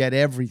you can get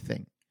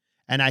everything.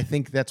 And I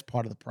think that's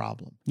part of the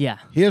problem. Yeah.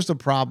 Here's the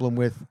problem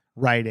with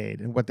Rite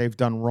Aid and what they've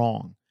done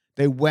wrong.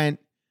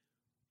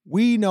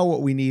 We know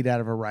what we need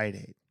out of a Rite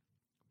Aid,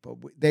 but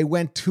they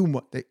went too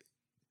much.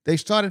 They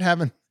started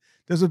having,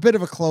 there's a bit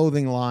of a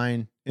clothing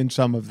line in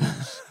some of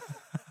these.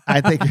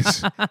 I think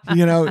it's,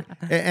 you know,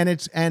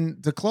 and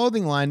the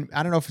clothing line,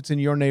 I don't know if it's in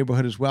your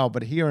neighborhood as well,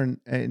 but here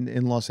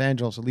in Los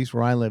Angeles, at least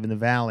where I live in the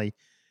Valley,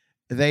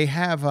 they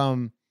have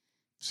some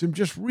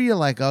just real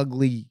like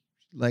ugly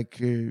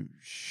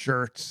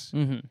shirts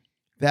Mm-hmm.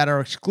 that are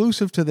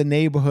exclusive to the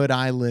neighborhood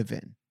I live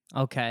in.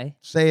 Okay.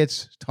 Say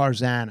it's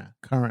Tarzana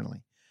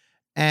currently.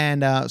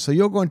 And so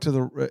you'll go into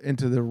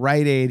the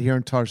Rite Aid here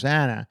in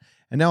Tarzana,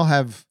 and they'll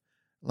have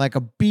like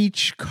a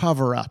beach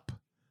cover up,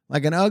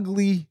 like an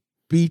ugly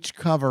beach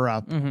cover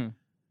up. Mm-hmm.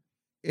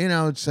 You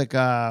know, it's like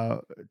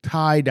a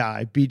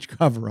tie-dye beach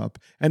cover up,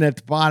 and at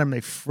the bottom they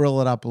frill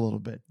it up a little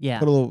bit. Yeah.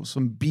 Put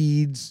some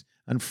beads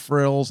and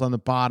frills on the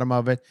bottom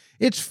of it.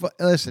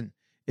 Listen,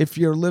 if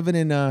you're living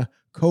in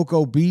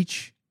Cocoa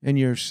Beach and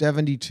you're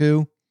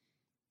 72,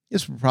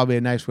 this is probably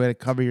a nice way to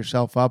cover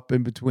yourself up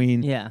in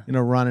between. Yeah. You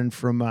know, running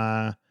from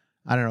I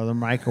don't know, the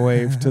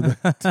microwave to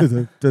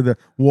the to the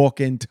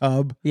walk-in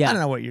tub. Yeah. I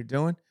don't know what you're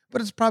doing,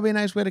 but it's probably a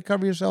nice way to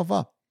cover yourself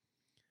up.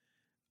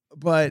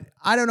 But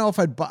I don't know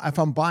if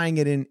I'm buying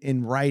it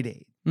in Rite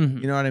Aid. Mm-hmm.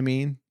 You know what I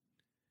mean?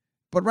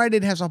 But Rite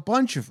Aid has a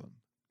bunch of them.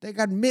 They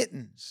got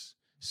mittens,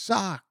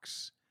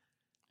 socks,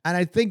 and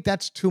I think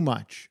that's too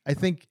much. I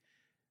think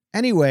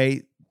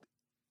anyway.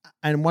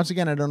 And once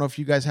again, I don't know if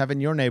you guys have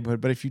in your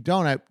neighborhood, but if you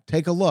don't,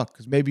 take a look,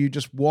 because maybe you're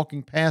just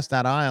walking past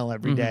that aisle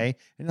every day,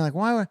 and you're like,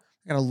 why would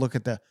I got to look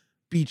at the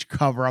beach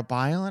cover-up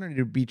aisle? I don't need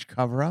a beach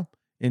cover-up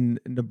in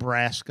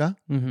Nebraska.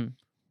 Mm-hmm.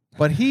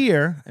 But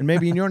here, and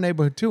maybe in your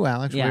neighborhood too,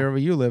 Alex, Yeah. wherever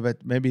you live,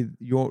 maybe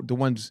the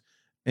ones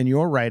in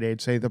your Rite Aid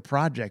say the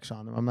projects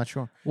on them. I'm not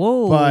sure.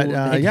 Whoa.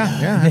 But they-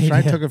 yeah. they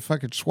I do. took a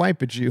fucking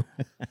swipe at you.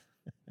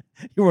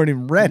 You weren't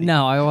even ready.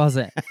 No, I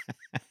wasn't.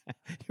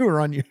 You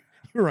were on your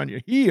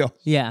heel.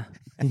 Yeah.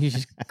 You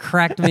just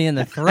cracked me in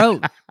the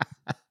throat.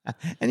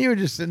 And you were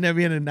just sitting there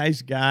being a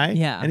nice guy.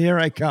 Yeah. And here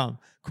I come,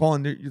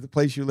 calling the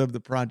place you live the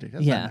project.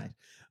 That's Yeah.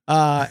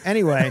 not nice.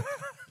 Anyway,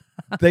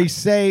 they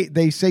say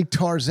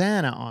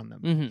Tarzana on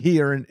them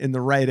here in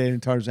the Rite Aid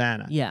in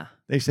Tarzana. Yeah.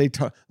 They say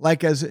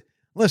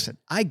listen,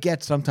 I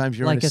get sometimes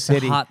you're Like in a it's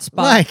city. a hot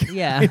spot. Like,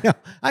 Yeah. you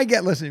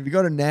know, listen, if you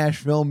go to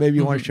Nashville, maybe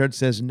you want a shirt that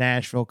says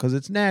Nashville because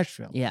it's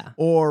Nashville. Yeah.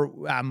 Or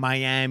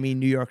Miami,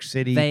 New York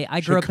City.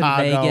 I grew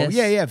Chicago. up in Vegas.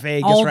 Yeah,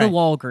 Vegas. All right. the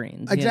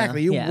Walgreens.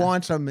 Exactly. You You know?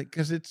 want something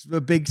because it's a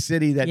big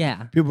city that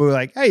Yeah. people are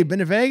like, hey, you been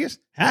to Vegas?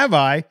 Have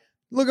I?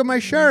 Look at my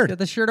shirt. Got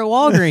the shirt at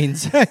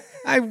Walgreens.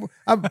 I've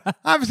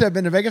obviously I've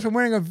been to Vegas. I'm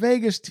wearing a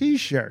Vegas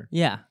t-shirt.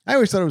 Yeah. I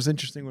always thought it was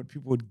interesting when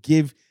people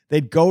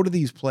they'd go to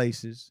these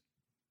places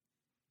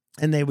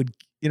and they would,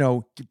 you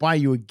know, buy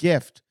you a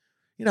gift.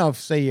 You know, if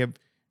say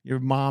your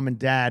mom and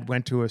dad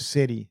went to a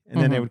city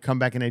and then they would come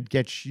back and they'd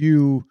get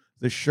you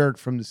the shirt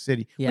from the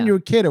city. Yeah. When you were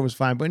a kid, it was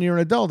fine. But when you're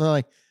an adult, they're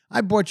like,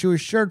 I bought you a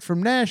shirt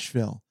from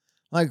Nashville.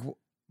 Like,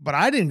 but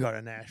I didn't go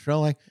to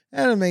Nashville. Like,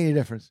 that doesn't make any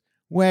difference.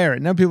 Wear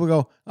it. Now people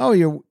go, oh,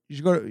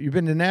 you've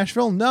been to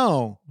Nashville?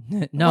 No.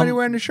 No. What are you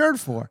wearing the shirt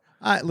for?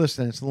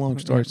 Listen, it's a long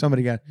story.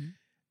 Somebody got it.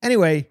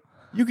 Anyway,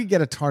 you could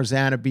get a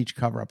Tarzana beach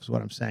cover-up is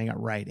what I'm saying at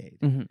Rite Aid.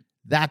 Mm-hmm.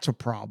 That's a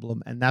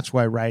problem, and that's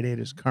why Rite Aid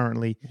is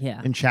currently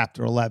Yeah. in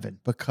Chapter 11,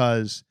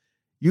 because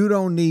you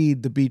don't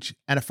need the beach.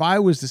 And if I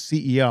was the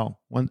CEO,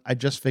 when I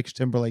just fixed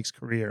Timberlake's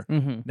career,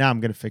 Mm-hmm. now I'm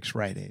going to fix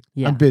Rite Aid.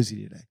 Yeah. I'm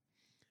busy today.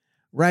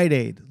 Rite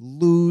Aid,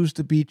 lose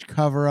the beach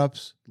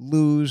cover-ups,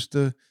 lose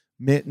the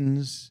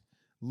mittens,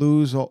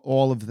 lose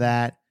all of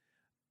that.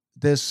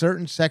 There's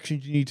certain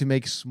sections you need to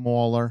make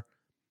smaller.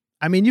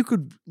 I mean, you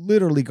could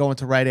literally go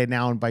into Rite Aid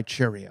now and buy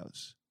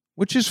Cheerios,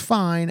 which is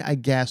fine, I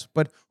guess.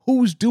 But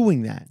who's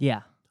doing that?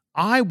 Yeah.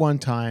 I one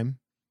time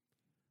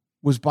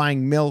was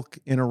buying milk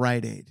in a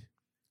Rite Aid.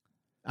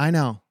 I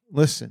know.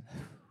 Listen,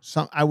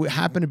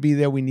 happened to be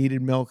there. We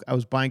needed milk. I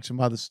was buying some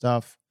other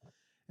stuff.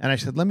 And I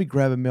said, let me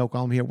grab a milk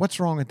while I'm here. What's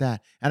wrong with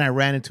that? And I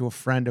ran into a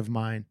friend of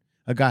mine,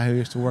 a guy who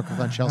used to work with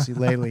on Chelsea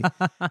lately.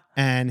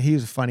 And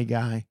he's a funny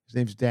guy. His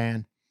name's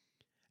Dan.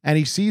 And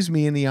he sees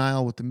me in the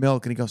aisle with the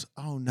milk and he goes,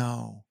 oh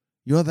no,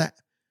 you're that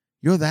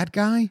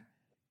guy?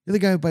 You're the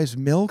guy who buys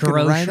milk and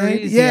Rite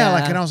Aid? Yeah.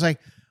 Like, and I was like,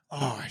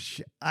 oh,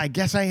 shit, I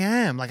guess I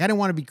am. Like, I didn't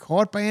want to be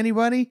caught by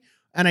anybody.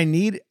 And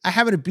I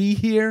happen to be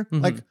here.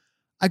 Mm-hmm. Like,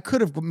 I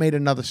could have made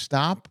another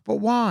stop, but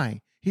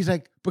why? He's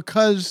like,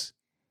 because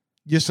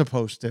you're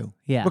supposed to.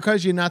 Yeah.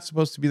 Because you're not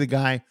supposed to be the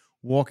guy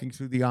walking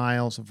through the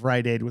aisles of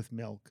Rite Aid with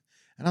milk.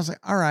 And I was like,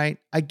 all right,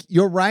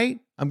 you're right.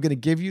 I'm going to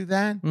give you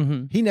that.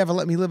 Mm-hmm. He never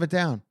let me live it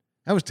down.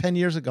 That was 10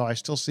 years ago. I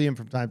still see him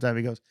from time to time.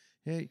 He goes,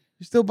 hey,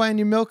 you still buying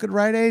your milk at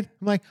Rite Aid?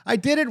 I'm like, I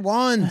did it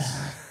once.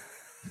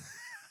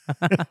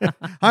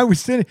 I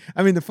was sitting.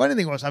 I mean, the funny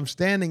thing was, I'm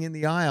standing in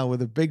the aisle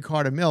with a big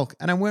cart of milk,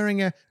 and I'm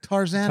wearing a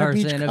Tarzana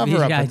Beach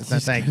cover up.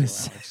 Thank you,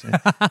 Alex.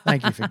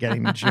 Thank you for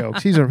getting the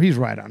jokes. He's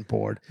right on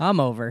board.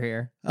 I'm over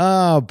here.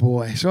 Oh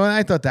boy! So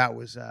I thought that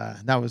was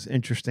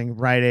interesting.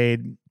 Rite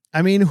Aid.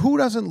 I mean, who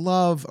doesn't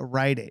love a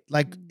Rite Aid?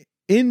 Like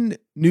in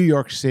New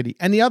York City,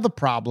 and the other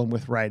problem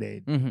with Rite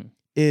Aid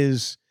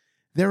is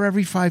they're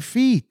every 5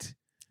 feet.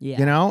 Yeah,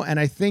 you know, and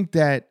I think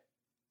that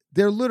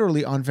they're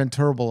literally on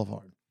Ventura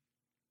Boulevard.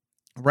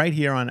 Right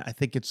here on, I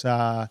think it's,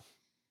 I'm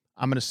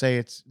going to say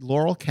it's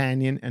Laurel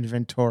Canyon and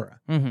Ventura.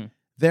 Mm-hmm.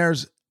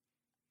 There's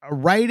a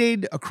Rite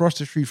Aid across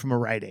the street from a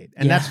Rite Aid.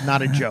 And that's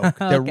not a joke.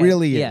 There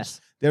really is.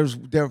 Yeah.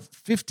 They're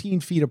 15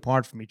 feet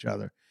apart from each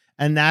other.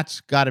 And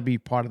that's got to be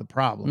part of the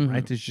problem,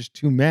 right? There's just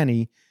too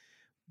many.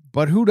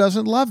 But who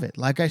doesn't love it?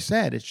 Like I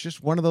said, it's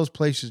just one of those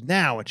places.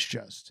 Now it's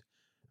just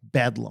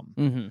bedlam.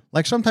 Mm-hmm.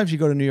 Like sometimes you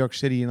go to New York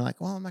City and you're like,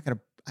 well,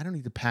 I don't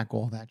need to pack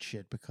all that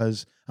shit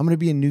because I'm going to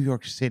be in New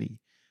York City.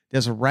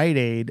 There's a Rite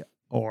Aid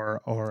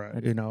or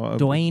you know, a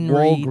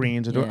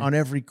Walgreens on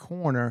every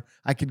corner.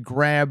 I could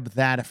grab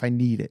that if I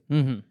need it.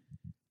 Mm-hmm.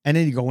 And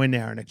then you go in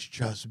there and it's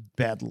just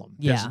bedlam.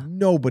 Yeah. There's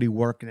nobody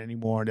working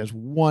anymore. There's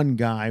one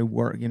guy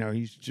you know,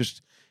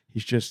 he's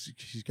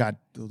got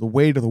the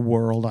weight of the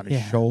world on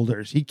his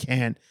shoulders. He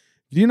can't.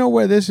 Do you know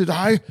where this is?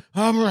 I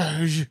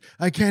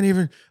can't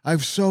even. I'm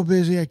so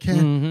busy. I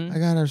can't. Mm-hmm. I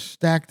gotta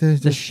stack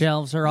the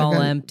shelves are all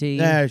empty.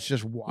 Yeah, it's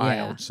just wild.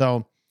 Yeah.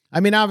 So. I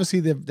mean,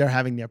 obviously they're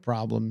having their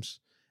problems,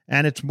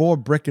 and it's more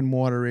brick and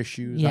mortar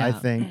issues, I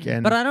think.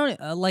 But I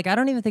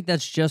don't even think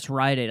that's just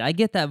Rite Aid. I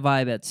get that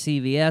vibe at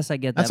CVS. I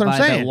get that vibe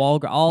at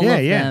Walgreens. All of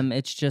them.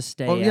 It's just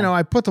you know,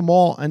 I put them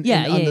all under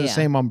the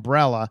same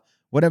umbrella,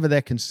 whatever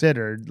they're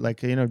considered.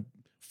 Like, you know,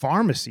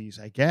 pharmacies,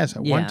 I guess.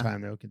 At one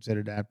time they were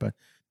considered that.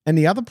 And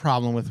the other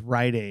problem with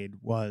Rite Aid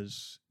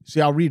was,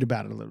 I'll read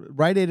about it a little bit.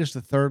 Rite Aid is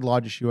the third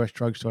largest U.S.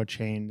 drugstore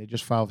chain. They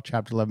just filed for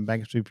Chapter 11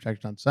 bankruptcy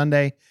protection on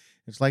Sunday.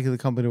 It's likely the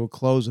company will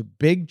close a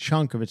big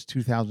chunk of its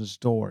 2,000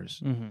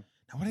 stores. Mm-hmm. Now,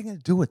 what are you going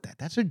to do with that?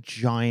 That's a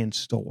giant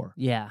store.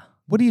 Yeah.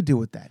 What do you do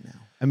with that now?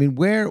 I mean,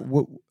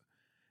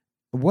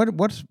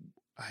 what's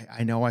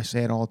I know I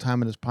say it all the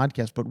time in this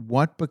podcast, but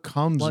what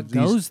becomes of these?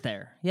 What goes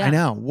there? Yeah. I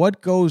know.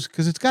 What goes,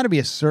 because it's got to be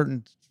a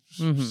certain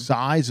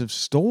size of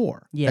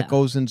store that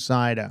goes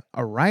inside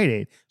a Rite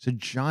Aid. It's a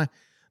giant.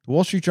 The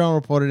Wall Street Journal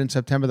reported in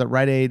September that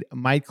Rite Aid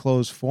might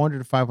close 400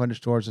 to 500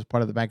 stores as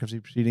part of the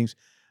bankruptcy proceedings.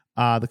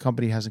 The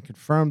company hasn't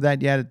confirmed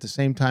that yet. At the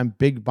same time,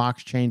 big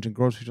box chains and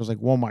grocery stores like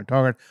Walmart and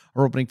Target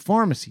are opening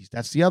pharmacies.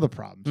 That's the other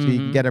problem. So you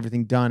can get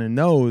everything done in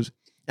those.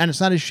 And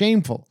it's not as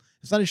shameful.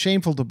 It's not as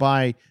shameful to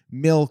buy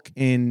milk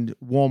in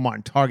Walmart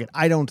and Target.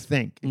 I don't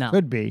think. It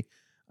could be.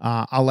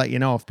 I'll let you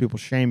know if people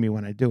shame me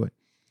when I do it.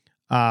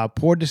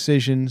 Poor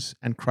decisions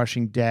and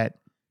crushing debt.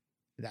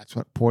 That's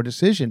what poor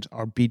decisions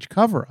are. Beach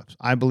cover-ups,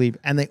 I believe.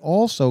 And they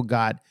also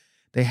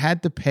they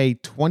had to pay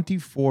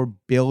 $24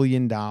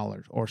 billion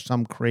or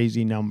some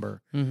crazy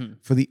number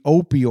for the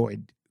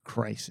opioid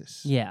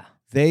crisis. Yeah.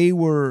 There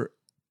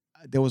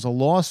was a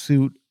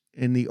lawsuit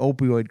in the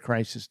opioid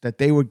crisis that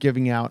they were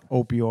giving out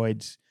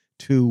opioids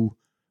too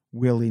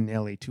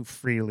willy-nilly, too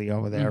freely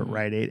over there at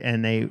Rite Aid,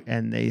 and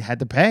they had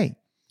to pay.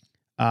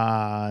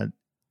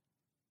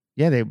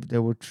 They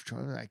were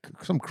like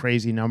some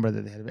crazy number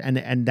that they had,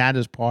 and that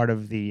is part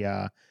of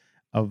the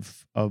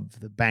of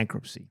the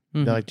bankruptcy.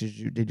 They're like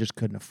they just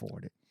couldn't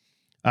afford it.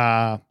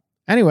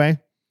 Anyway,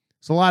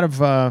 it's a lot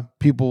of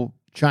people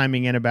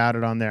chiming in about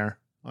it on their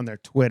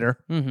Twitter.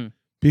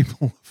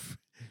 People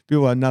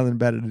have nothing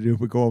better to do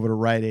but go over to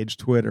Rite Aid's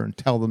Twitter and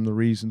tell them the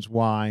reasons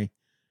why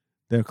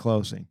they're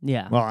closing.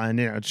 Yeah. Well, and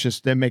you know, it's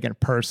just they're making it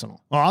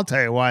personal. Well, I'll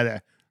tell you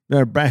why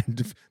they're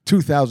banned.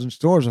 2,000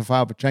 stores are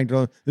filed for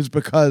Chapter. It's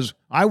because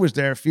I was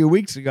there a few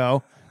weeks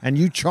ago and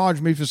you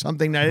charged me for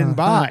something that I didn't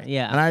buy.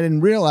 Yeah. And I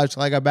didn't realize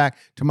till I got back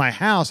to my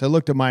house. I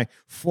looked at my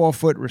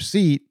 4-foot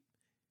receipt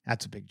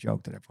That's a big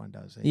joke that everyone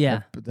does.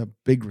 Yeah. The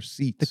big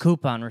receipts. The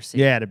coupon receipt.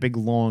 Yeah, the big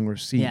long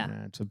receipt.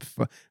 Yeah.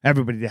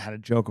 Everybody had a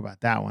joke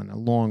about that one, a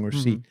long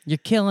receipt. You're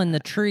killing the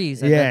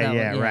trees.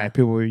 Right.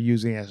 People were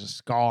using it as a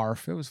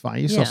scarf. It was fun.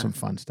 You saw some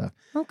fun stuff.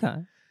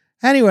 Okay.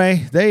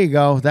 Anyway, there you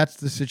go. That's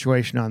the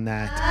situation on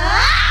that.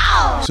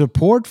 Ow!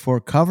 Support for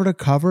Cover to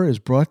Cover is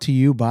brought to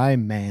you by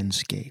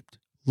Manscaped.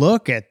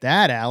 Look at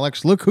that,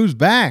 Alex. Look who's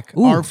back.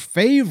 Ooh. Our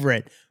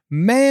favorite,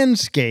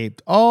 Manscaped.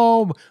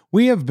 Oh,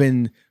 we have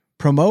been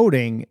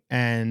promoting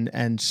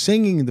and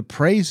singing the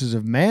praises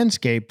of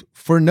Manscaped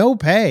for no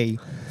pay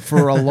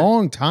for a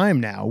long time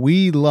now.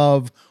 We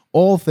love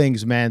all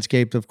things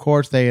Manscaped. Of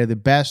course, they are the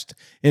best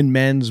in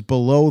men's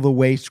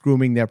below-the-waist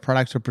grooming. Their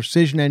products are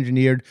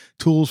precision-engineered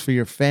tools for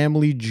your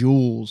family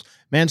jewels.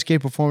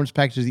 Manscaped Performance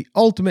Package is the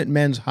ultimate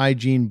men's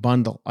hygiene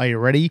bundle. Are you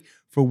ready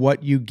for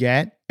what you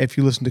get if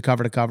you listen to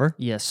Cover?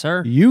 Yes,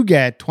 sir. You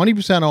get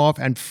 20% off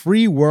and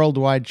free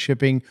worldwide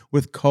shipping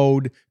with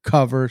code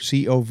COVER,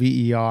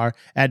 COVER,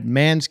 at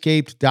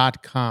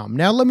manscaped.com.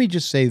 Now, let me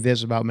just say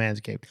this about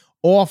Manscaped.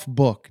 Off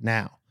book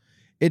now.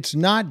 It's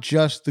not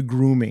just the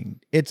grooming.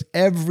 It's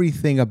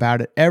everything about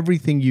it.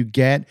 Everything you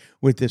get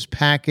with this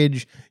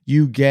package.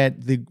 You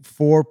get the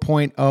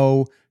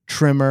 4.0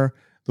 trimmer,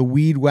 the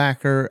Weed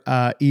Whacker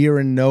ear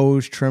and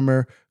nose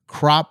trimmer,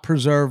 Crop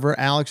Preserver,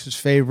 Alex's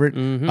favorite,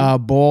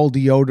 ball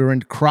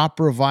deodorant, Crop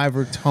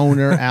Reviver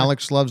toner.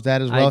 Alex loves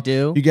that as well. I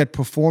do. You get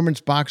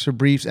performance boxer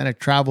briefs and a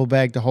travel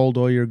bag to hold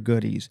all your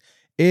goodies.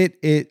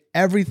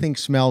 Everything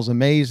smells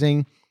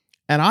amazing.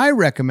 And I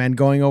recommend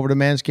going over to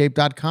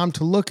manscaped.com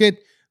to look at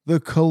the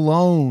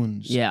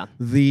colognes. Yeah.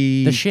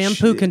 The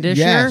shampoo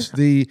conditioner. Yes.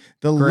 The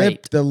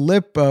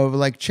lip of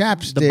like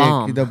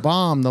chapstick, the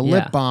balm,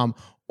 lip balm.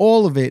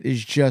 All of it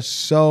is just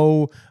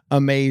so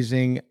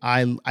amazing.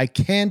 I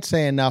can't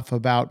say enough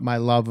about my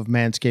love of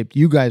Manscaped.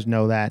 You guys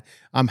know that.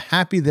 I'm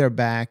happy they're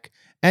back.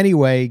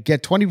 Anyway,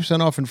 get 20%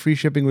 off and free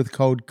shipping with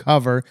code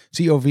COVER,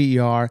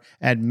 COVER,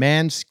 at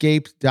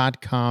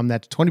manscaped.com.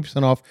 That's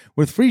 20% off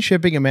with free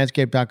shipping at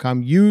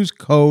manscaped.com. Use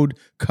code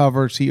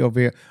COVER,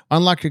 COVER.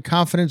 Unlock your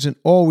confidence and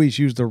always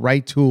use the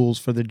right tools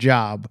for the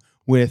job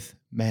with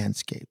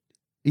Manscaped.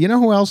 You know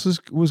who else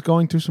was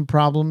going through some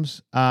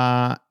problems?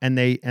 And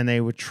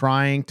they were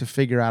trying to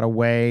figure out a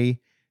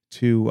way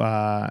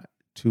to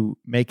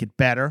make it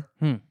better,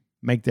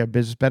 make their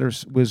business better.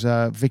 Was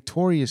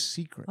Victoria's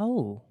Secret.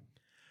 Oh,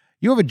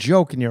 you have a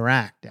joke in your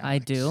act, Alex. I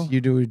do.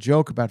 You do a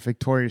joke about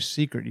Victoria's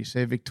Secret. You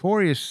say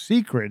Victoria's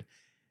Secret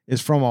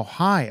is from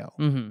Ohio.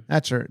 Mm-hmm.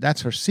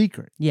 That's her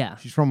secret. Yeah,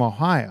 she's from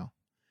Ohio.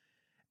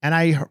 And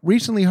I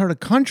recently heard a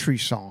country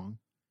song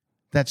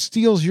that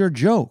steals your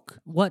joke.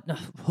 What?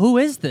 Who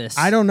is this?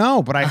 I don't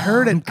know, but I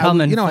heard it. I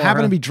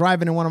happened to be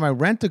driving in one of my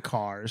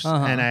rent-a-cars,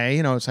 and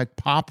it's like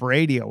pop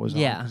radio was on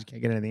because you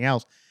can't get anything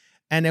else.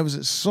 And there was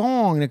a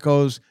song that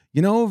goes,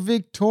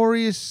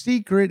 Victoria's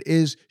Secret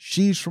is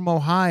she's from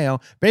Ohio.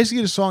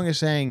 Basically, the song is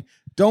saying,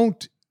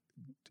 don't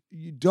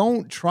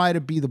try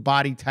to be the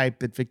body type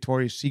that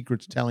Victoria's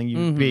Secret's telling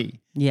you to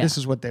be. Yeah. This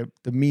is what the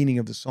meaning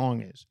of the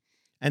song is.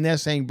 And they're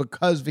saying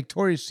because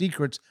Victoria's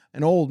Secret's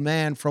an old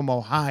man from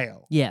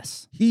Ohio.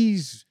 Yes.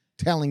 He's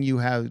telling you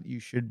how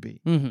you should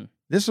be. Mm-hmm.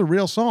 This is a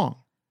real song.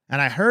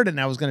 And I heard it and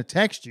I was going to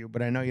text you,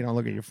 but I know you don't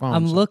look at your phone.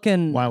 I'm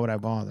looking. Why would I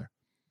bother?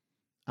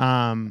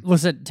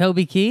 Was it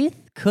Toby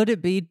Keith? Could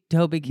it be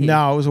Toby Keith?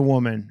 No, it was a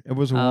woman. It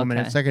was a woman.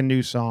 Okay. It's like a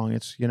new song.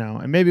 It's,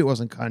 and maybe it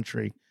wasn't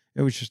country.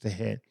 It was just a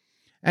hit.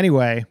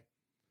 Anyway,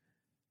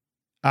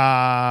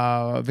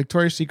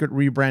 Victoria's Secret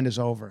rebrand is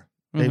over.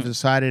 They've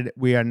decided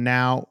we are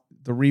now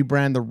the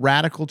rebrand, the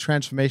radical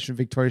transformation of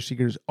Victoria's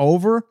Secret is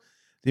over.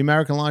 The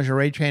American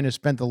lingerie chain has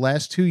spent the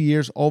last 2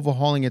 years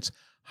overhauling its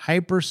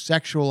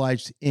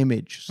hyper-sexualized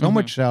image. So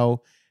much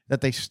so that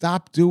they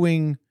stopped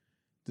doing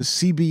the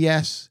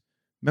CBS.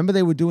 Remember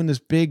they were doing this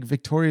big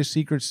Victoria's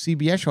Secret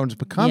CBS show, and it's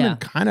becoming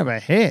kind of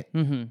a hit.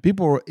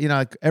 People were,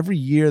 like every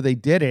year they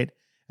did it,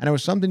 and it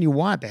was something you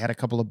want. They had a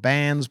couple of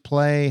bands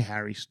play.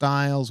 Harry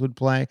Styles would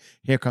play.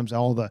 Here comes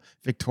all the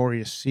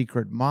Victoria's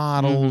Secret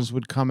models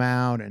would come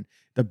out, and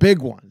the big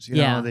ones, the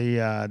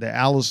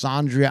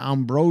Alessandria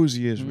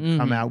Ambrosias would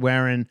come out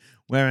wearing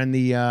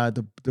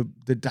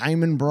the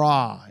diamond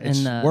bra.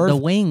 It's and the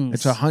wings.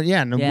 It's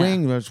the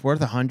wing was worth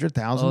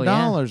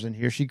 $100,000, and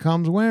here she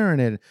comes wearing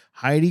it.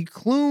 Heidi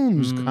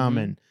Klum's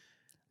coming.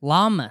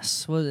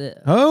 Lamas was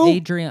it? Oh,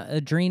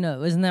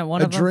 Adrena, isn't that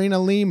one of them? Adriana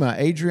Lima.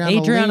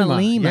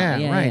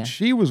 Yeah, right. Yeah.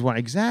 She was one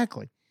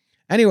exactly.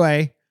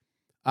 Anyway.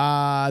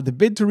 The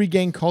bid to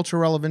regain cultural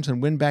relevance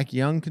and win back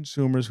young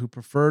consumers who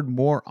preferred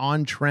more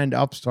on-trend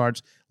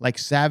upstarts like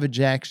Savage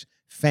X,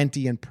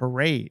 Fenty, and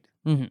Parade.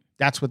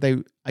 That's what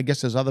I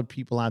guess there's other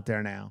people out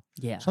there now.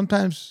 Yeah.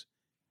 Sometimes,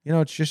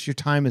 it's just your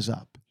time is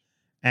up.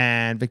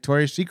 And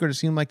Victoria's Secret, it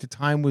seemed like the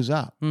time was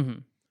up.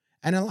 And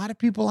a lot of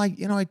people,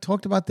 I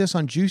talked about this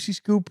on Juicy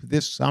Scoop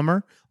this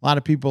summer. A lot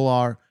of people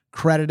are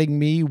crediting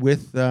me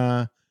with, with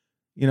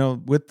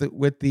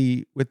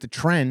the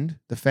trend,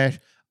 the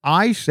fashion.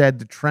 I said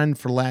the trend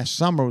for last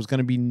summer was going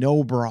to be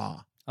no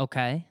bra.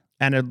 Okay.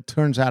 And it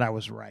turns out I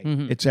was right.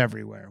 Mm-hmm. It's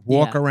everywhere.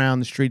 Walk around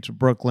the streets of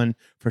Brooklyn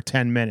for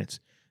 10 minutes.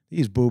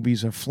 These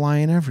boobies are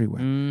flying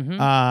everywhere.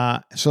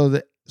 Mm-hmm.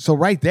 So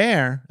right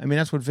there, I mean,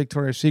 that's what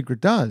Victoria's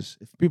Secret does.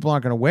 If people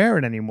aren't going to wear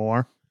it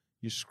anymore,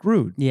 you're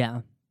screwed.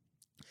 Yeah.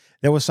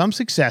 There were some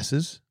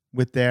successes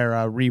with their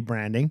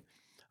rebranding.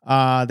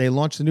 They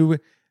launched a new...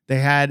 They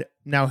had...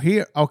 Now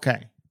here...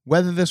 Okay.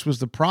 Whether this was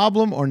the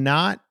problem or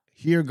not,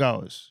 here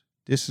goes.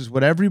 This is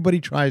what everybody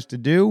tries to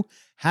do.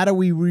 How do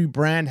we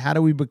rebrand? How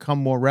do we become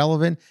more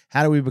relevant?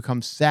 How do we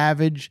become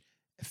Savage,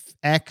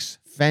 X,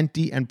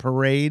 Fenty, and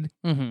Parade?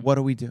 Mm-hmm. What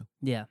do we do?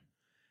 Yeah.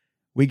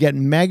 We get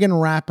Megan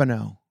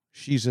Rapinoe.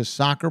 She's a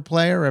soccer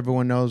player.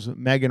 Everyone knows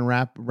Megan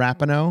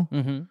Rapinoe.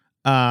 Mm-hmm.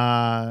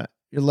 A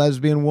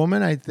lesbian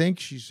woman, I think.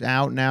 She's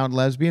out and out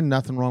lesbian.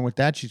 Nothing wrong with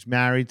that. She's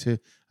married to,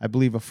 I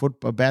believe,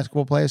 a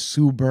basketball player,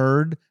 Sue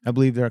Bird. I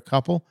believe they're a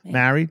couple,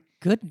 married.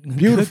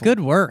 Beautiful. Good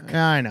work.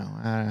 I know.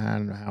 I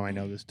don't know how I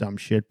know this dumb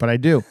shit, but I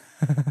do.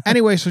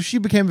 Anyway, so she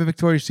became a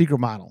Victoria's Secret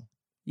model.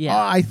 Yeah.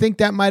 I think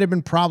that might have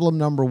been problem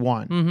number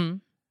one. Mm-hmm.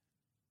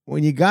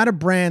 When you got a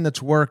brand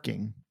that's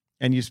working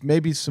and there's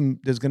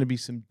going to be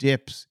some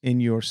dips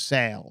in your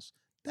sales,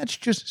 that's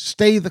just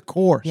stay the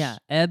course. Yeah,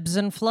 ebbs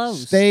and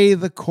flows. Stay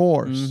the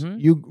course.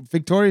 Mm-hmm.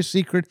 Victoria's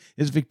Secret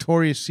is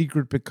Victoria's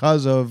Secret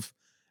because of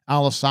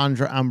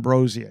Alessandra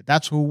Ambrosia.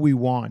 That's who we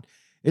want.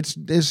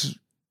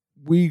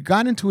 We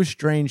got into a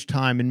strange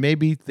time, and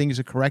maybe things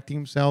are correcting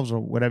themselves or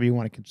whatever you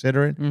want to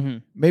consider it. Mm-hmm.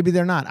 Maybe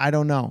they're not. I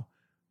don't know.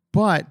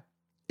 But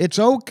it's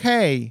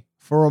okay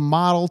for a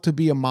model to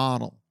be a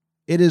model.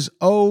 It is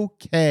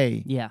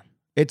okay. Yeah.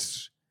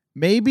 It's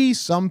maybe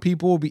some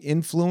people will be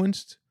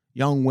influenced,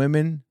 young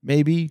women,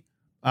 maybe.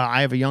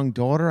 I have a young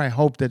daughter. I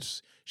hope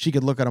that she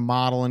could look at a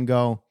model and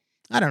go,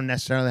 I don't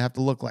necessarily have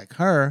to look like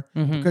her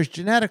because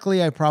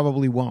genetically I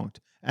probably won't.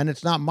 And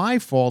it's not my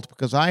fault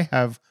because I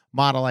have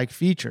model-like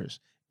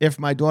features. If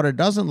my daughter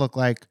doesn't look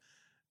like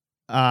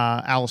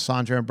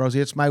Alessandra Ambrosia,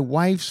 it's my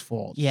wife's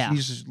fault. Yeah.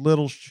 She's a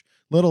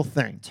little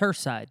thing. It's her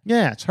side.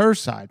 Yeah, it's her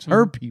side. It's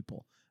her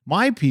people.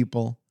 My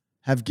people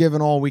have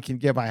given all we can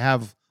give. I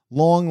have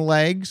long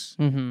legs,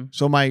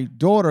 so my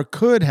daughter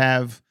could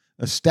have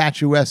a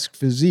statuesque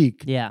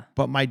physique. Yeah.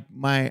 But my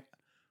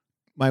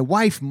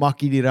wife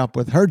muckied it up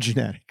with her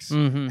genetics.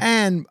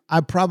 And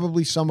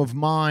probably some of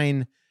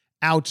mine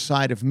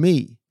outside of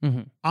me.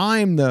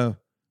 I'm the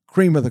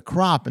cream of the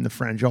crop in the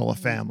Frangiola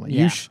family.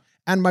 Yeah.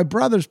 And my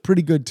brother's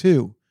pretty good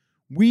too.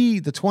 We,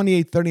 the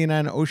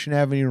 2839 Ocean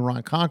Avenue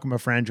and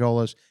Ronkonkoma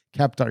Frangiolas,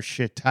 kept our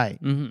shit tight.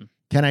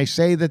 Can I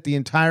say that the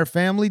entire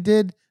family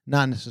did?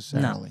 Not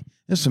necessarily. No.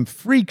 There's some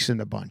freaks in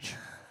the bunch.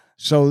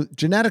 So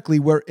genetically,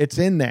 it's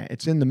in there.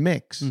 It's in the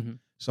mix.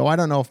 So I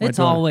don't know if my daughter... It's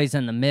always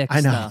in the mix,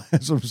 I know. though.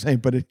 That's what I'm saying.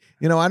 But, I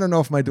don't know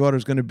if my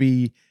daughter's going to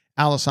be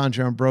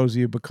Alessandra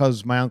Ambrosia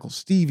because my Uncle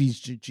Stevie's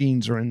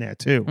genes are in there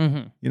too.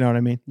 You know what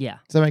I mean? Yeah.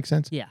 Does that make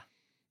sense? Yeah.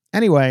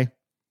 Anyw's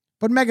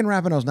but Megan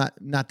Rapinoe's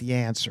not the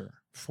answer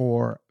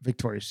for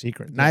Victoria's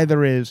Secret. Yeah.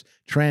 Neither is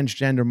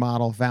transgender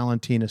model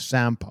Valentina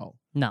Sampo.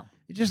 No.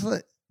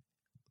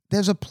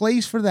 There's a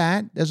place for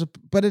that.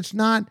 But it's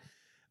not.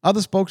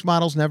 Other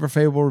spokesmodels, never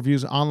favorable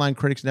reviews. Online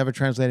critics never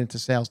translate into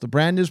sales. The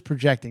brand is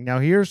projecting. Now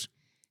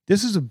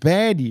this is a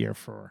bad year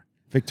for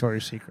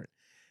Victoria's Secret.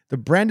 The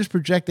brand is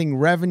projecting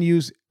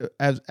revenues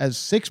as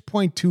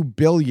 $6.2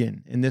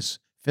 billion in this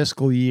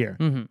fiscal year.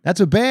 That's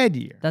a bad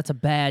year. That's a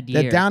bad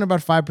year. They're down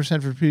about 5%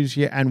 for the previous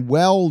year and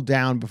well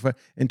down before.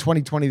 In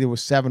 2020, there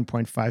was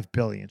 $7.5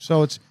 billion.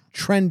 So it's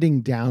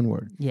trending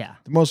downward. Yeah.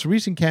 The most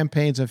recent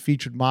campaigns have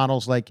featured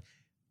models like,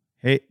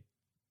 hey,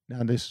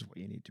 now this is what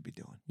you need to be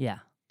doing. Yeah.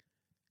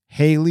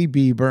 Hailey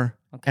Bieber,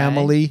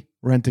 Emily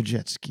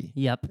Ratajkowski.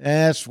 Yep.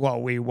 That's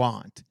what we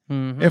want.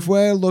 If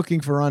we're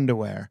looking for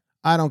underwear,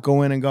 I don't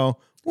go in and go,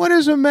 what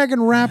does a Megan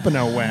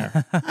Rapinoe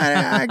wear?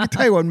 I can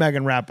tell you what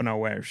Megan Rapinoe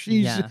wears.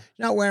 She's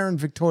not wearing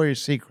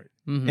Victoria's Secret.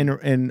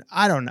 And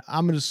I don't know.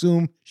 I'm going to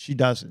assume she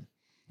doesn't.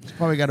 She's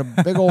probably got a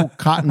big old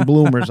cotton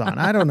bloomers on.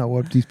 I don't know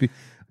what these people...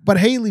 But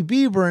Hailey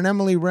Bieber and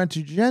Emily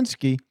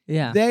Ratajkowski,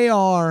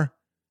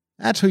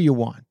 that's who you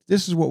want.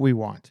 This is what we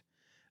want.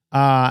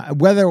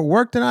 Whether it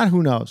worked or not,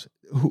 who knows?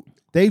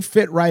 They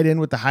fit right in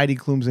with the Heidi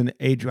Klums and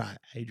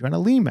Adriana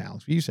Lima,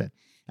 as you said,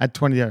 at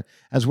 20 there,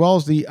 as well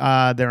as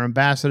their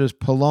ambassadors,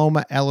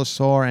 Paloma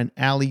Elisor and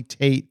Ali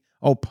Tate.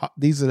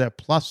 These are their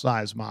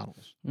plus-size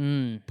models.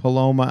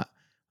 Paloma,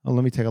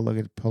 let me take a look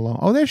at Paloma.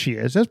 Oh, there she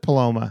is. There's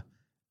Paloma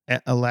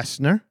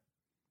Elisner.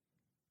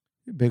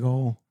 Big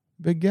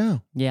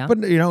gal. Yeah.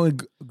 But,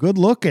 good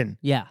looking.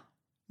 Yeah.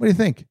 What do you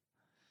think?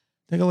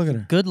 Take a look at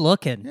her. Good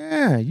looking.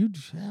 Yeah,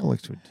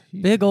 Alex would.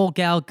 Big old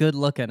gal, good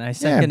looking. I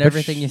second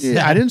everything you said.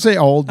 I didn't say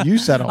old. You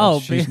said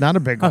old. She's not a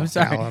big old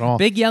gal at all.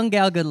 Big young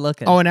gal, good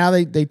looking. Oh, and now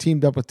they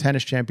teamed up with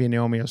tennis champion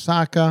Naomi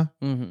Osaka.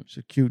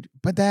 She's cute.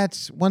 But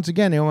that's, once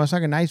again, Naomi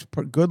Osaka, nice,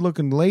 good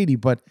looking lady,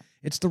 but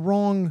it's the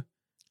wrong.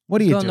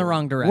 What are you doing? Going the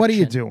wrong direction. What are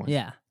you doing?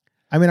 Yeah.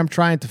 I mean, I'm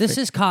trying to. This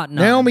is cotton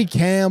on. Naomi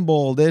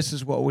Campbell. This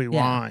is what we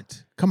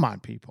want. Come on,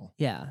 people.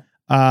 Yeah.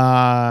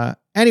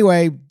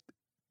 Anyway,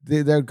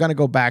 they're going to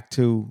go back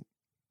to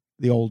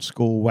the old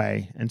school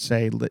way and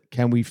say,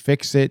 can we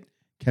fix it?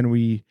 Can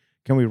we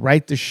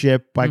right the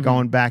ship by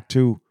going back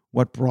to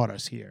what brought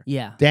us here?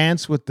 Yeah.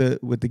 Dance with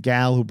the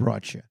gal who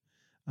brought you,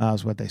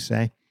 is what they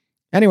say.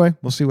 Anyway,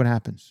 we'll see what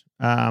happens.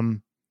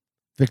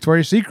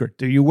 Victoria's Secret.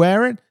 Do you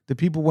wear it? Do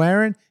people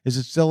wear it? Is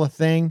it still a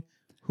thing?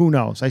 Who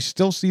knows? I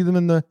still see them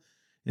in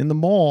the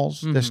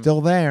malls. They're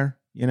still there.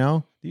 You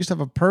know, they used to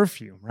have a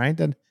perfume, right?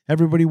 That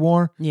everybody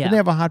wore. Yeah. Didn't they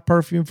have a hot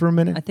perfume for a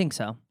minute? I think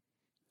so.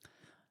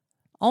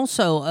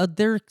 Also,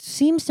 there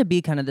seems to be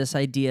kind of this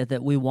idea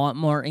that we want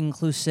more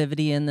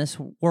inclusivity in this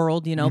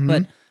world, you know,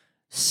 but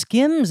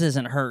Skims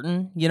isn't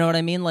hurting. You know what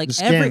I mean? Like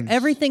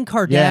everything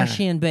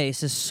Kardashian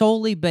based is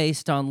solely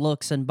based on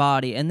looks and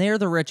body, and they're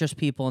the richest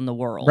people in the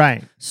world.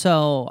 Right.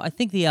 So I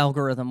think the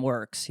algorithm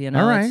works, you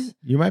know? All right.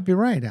 You might be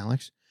right,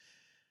 Alex.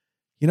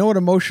 You know what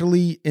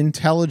emotionally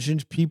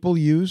intelligent people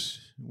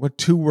use? What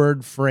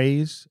 2-word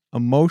phrase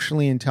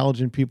emotionally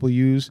intelligent people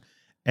use?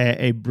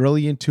 A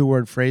brilliant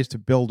 2-word phrase to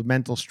build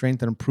mental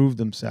strength and improve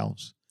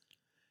themselves.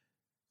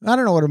 I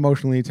don't know what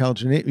emotionally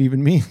intelligent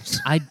even means.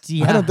 I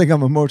don't think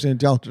I'm emotionally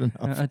intelligent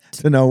enough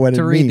to know what it means.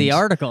 To read the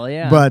article,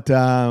 yeah. But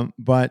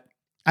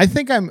I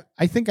think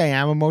I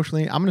am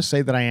emotionally. I'm going to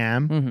say that I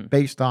am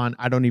based on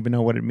I don't even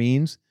know what it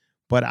means,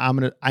 but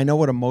I know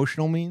what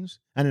emotional means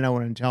and I know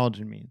what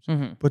intelligent means.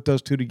 Put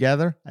those two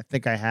together, I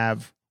think I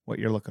have what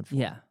you're looking for.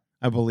 Yeah.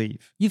 I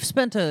believe. You've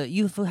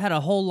had a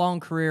whole long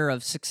career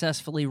of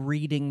successfully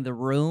reading the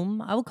room.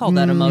 I would call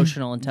that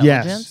emotional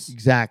intelligence. Yes,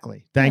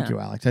 exactly. Thank you,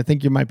 Alex. I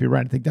think you might be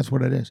right. I think that's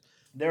what it is.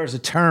 There is a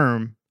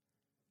term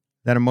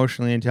that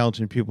emotionally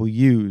intelligent people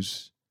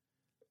use.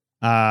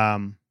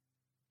 And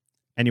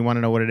you want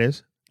to know what it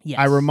is? Yes.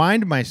 I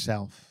remind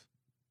myself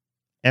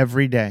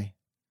every day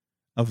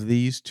of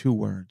these 2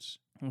 words.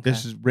 Okay.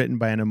 This is written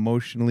by an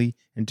emotionally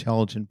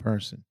intelligent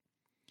person.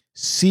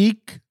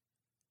 Seek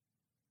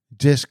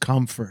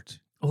discomfort.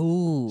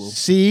 Ooh.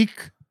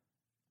 Seek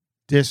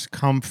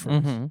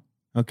discomfort.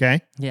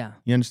 Okay? Yeah.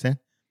 You understand?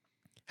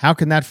 How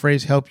can that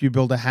phrase help you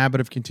build a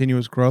habit of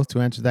continuous growth? To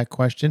answer that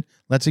question,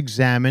 let's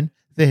examine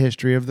the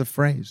history of the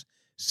phrase.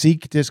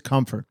 Seek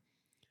discomfort.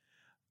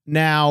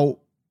 Now,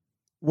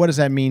 what does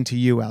that mean to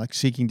you, Alex?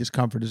 Seeking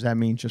discomfort, does that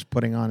mean just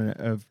putting on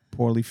a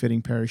poorly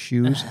fitting pair of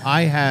shoes?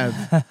 I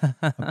have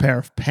a pair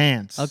of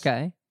pants.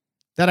 Okay.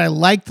 That I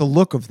like the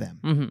look of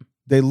them.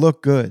 They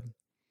look good.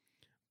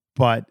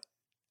 But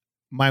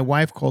my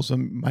wife calls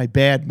them my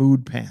bad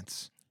mood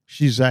pants.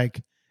 She's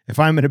like, if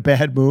I'm in a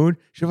bad mood,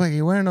 she'll be like, are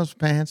you wearing those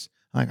pants?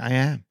 I'm like, I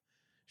am.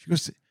 She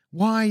goes,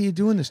 why are you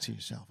doing this to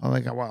yourself? I'm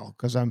like, well,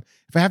 because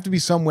if I have to be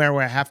somewhere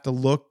where I have to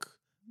look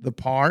the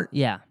part,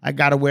 I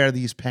got to wear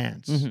these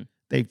pants.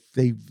 They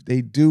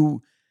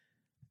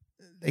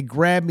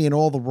grab me in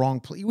all the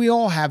wrong places. We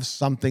all have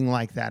something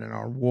like that in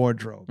our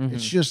wardrobe.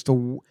 It's just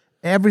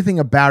everything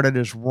about it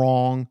is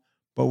wrong,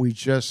 but we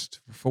just,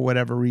 for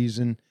whatever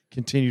reason,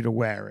 continue to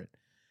wear it.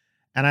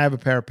 And I have a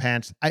pair of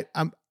pants.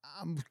 I'm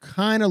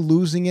kind of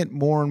losing it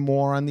more and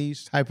more on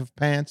these type of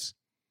pants,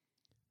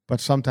 but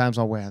sometimes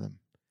I'll wear them.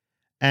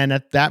 And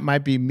that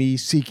might be me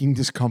seeking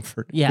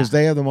discomfort because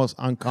they are the most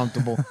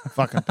uncomfortable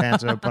fucking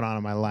pants I've ever put on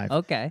in my life.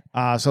 Okay.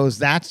 So is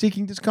that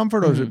seeking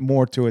discomfort or is it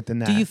more to it than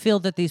that? Do you feel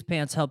that these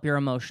pants help your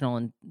emotional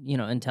and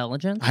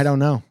intelligence? I don't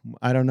know,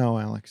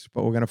 Alex,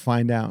 but we're going to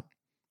find out.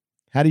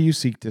 How do you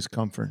seek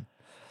discomfort?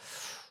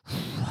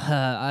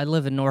 I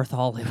live in North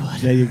Hollywood.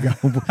 There you go.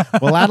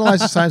 Well, analyze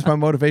the science by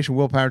motivation,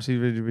 willpower.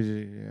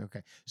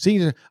 Okay.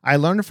 I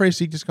learned the phrase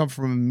seek discomfort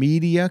from a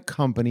media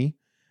company,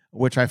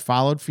 which I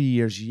followed for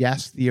years.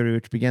 Yes Theory,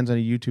 which begins on a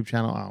YouTube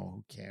channel. Oh,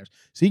 who cares?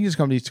 Seeking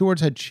discomfort. These 2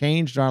 words had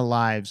changed our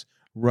lives,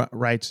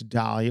 writes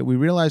Dahlia. We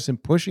realized in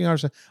pushing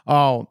ourselves.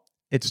 Oh,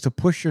 it's to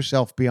push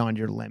yourself beyond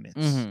your limits.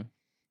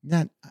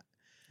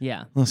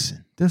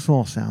 Listen, this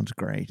all sounds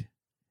great.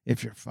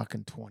 If you're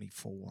fucking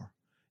 24.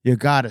 You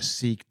got to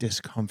seek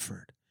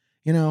discomfort.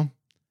 You know,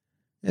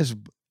 this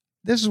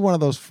is one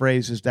of those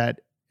phrases that,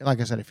 like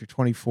I said, if you're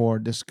 24,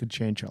 this could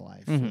change your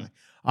life. Like,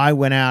 I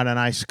went out and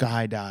I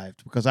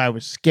skydived because I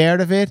was scared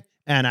of it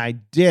and I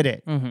did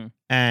it.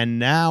 And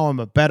now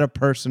I'm a better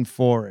person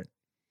for it.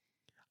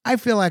 I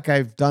feel like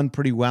I've done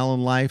pretty well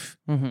in life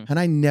and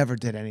I never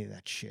did any of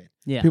that shit.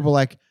 Yeah. People are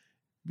like,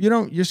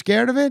 you're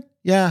scared of it?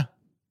 Yeah.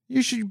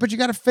 You should, but you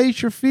got to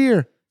face your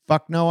fear.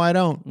 Fuck no, I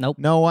don't. Nope.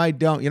 No, I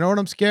don't. You know what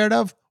I'm scared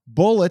of?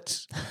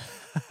 Bullets.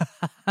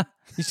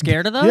 You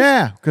scared of those?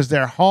 Yeah, because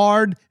they're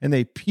hard and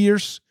they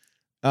pierce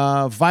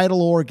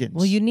vital organs.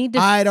 Well, you need to.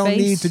 I don't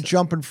need to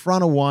jump in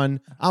front of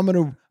one. I'm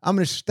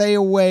gonna stay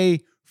away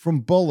from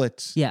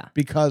bullets. Yeah,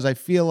 because I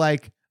feel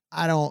like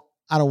I don't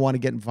want to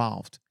get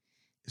involved.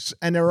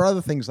 And there are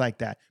other things like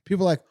that.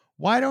 People are like,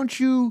 why don't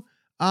you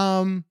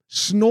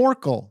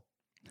snorkel?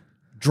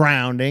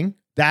 Drowning.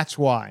 That's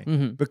why.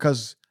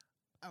 Because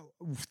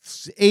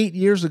 8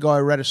 years ago, I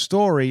read a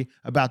story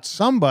about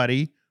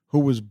somebody who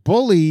was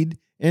bullied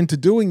into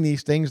doing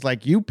these things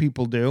like you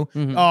people do.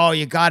 Oh,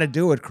 you got to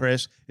do it,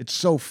 Chris. It's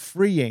so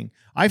freeing.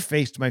 I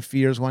faced my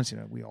fears once.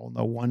 We all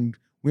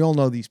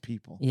know these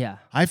people. Yeah.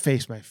 I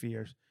faced my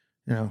fears.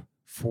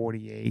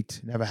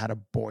 48, never had a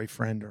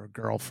boyfriend or a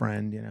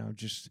girlfriend,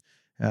 just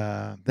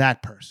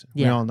that person.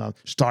 We all know.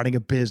 Starting a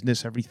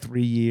business every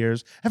 3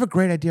 years. I have a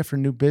great idea for a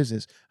new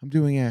business. I'm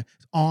doing it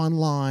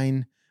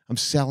online. I'm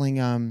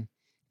selling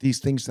these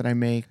things that I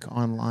make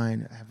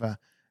online. I have a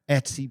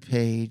Etsy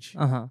page,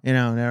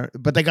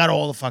 but they got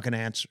all the fucking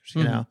answers,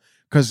 you know?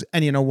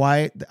 And you know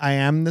why I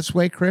am this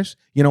way, Chris?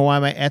 You know why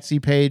my Etsy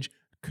page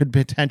could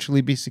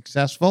potentially be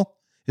successful?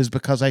 Is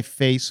because I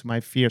face my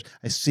fears.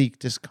 I seek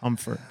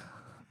discomfort.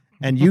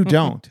 And you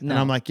don't. No. And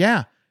I'm like,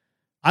 yeah,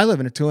 I live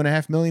in a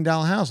 $2.5 million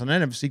house and I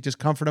never seek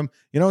discomfort.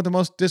 You know what the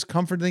most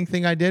discomforting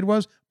thing I did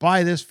was?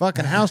 Buy this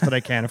fucking house that I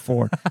can't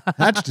afford.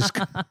 That's just,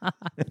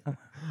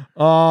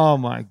 oh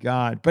my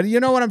God. But you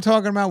know what I'm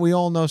talking about? We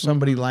all know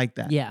somebody like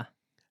that. Yeah.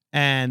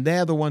 And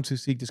they're the ones who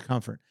seek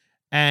discomfort.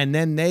 And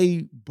then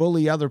they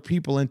bully other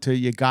people into,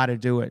 you got to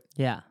do it.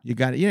 Yeah. You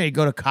got to, you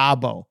go to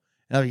Cabo.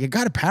 You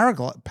got a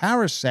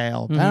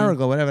parasail,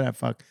 whatever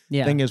that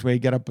thing is where you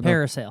get up in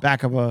the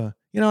back of a,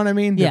 you know what I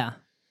mean? Yeah.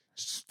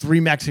 3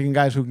 Mexican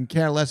guys who can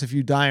care less if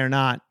you die or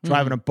not,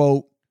 driving a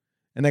boat,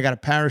 and they got a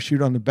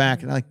parachute on the back,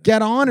 and they're like,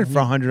 get on it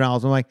for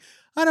 $100. I'm like,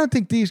 I don't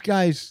think these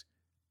guys,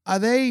 do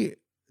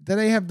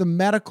they have the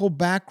medical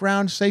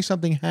background? Say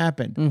something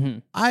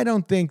happened. I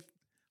don't think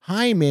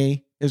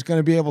Jaime is going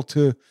to be able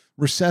to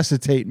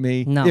resuscitate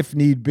me if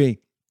need be.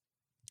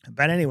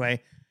 But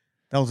anyway,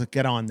 they'll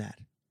get on that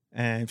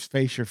and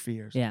face your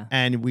fears. Yeah.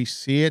 And we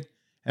see it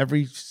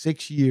every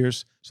 6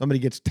 years. Somebody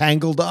gets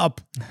tangled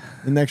up.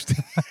 The next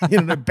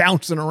thing, they're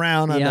bouncing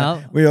around.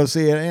 We don't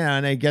see it,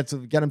 and they get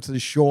them to the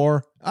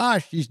shore.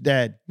 She's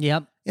dead.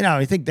 Yep.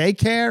 You think they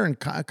care in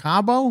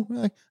Cabo?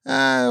 Like,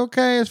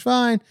 okay, it's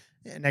fine.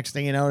 Next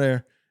thing you know,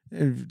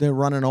 they're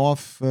running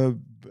off,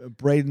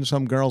 braiding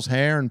some girl's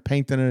hair and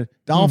painting a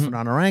dolphin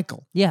on her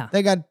ankle. Yeah.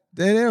 They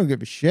don't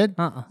give a shit.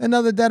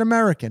 Another dead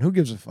American. Who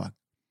gives a fuck?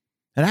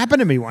 It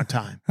happened to me one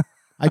time.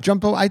 I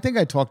jumped. I think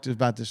I talked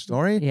about this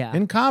story. Yeah.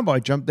 In Cabo,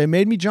 they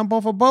made me jump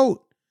off a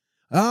boat.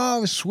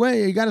 Oh, swim!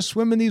 You got to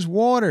swim in these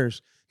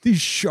waters. These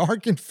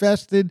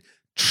shark-infested,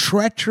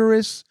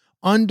 treacherous,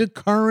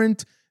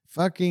 undercurrent,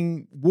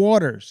 fucking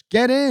waters.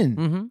 Get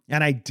in,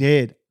 and I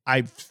did.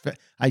 I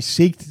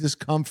seeked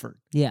discomfort.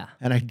 Yeah,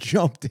 and I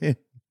jumped in,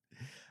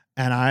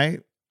 and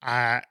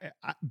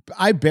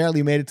I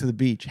barely made it to the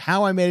beach.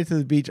 How I made it to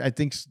the beach, I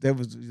think there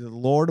was the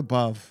Lord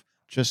above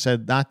just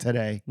said, "Not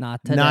today.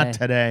 Not today. Not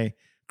today."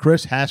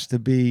 Chris has to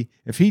be.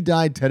 If he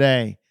died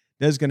today,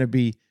 there's going to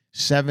be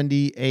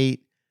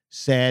 78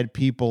 sad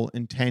people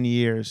in 10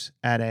 years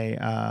at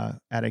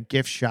a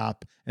gift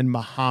shop in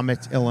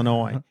Mahomet,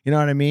 Illinois. You know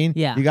what I mean?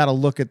 Yeah. You got to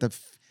look at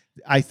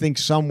I think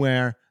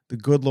somewhere the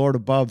good Lord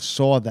above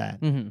saw that.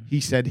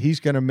 He said he's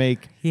going to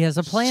make he has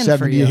a plan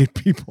 78 for you.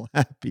 people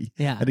happy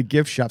at a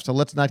gift shop. So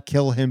let's not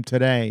kill him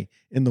today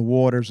in the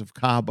waters of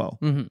Cabo.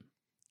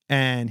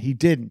 And he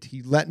didn't.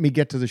 He let me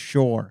get to the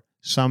shore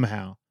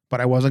somehow,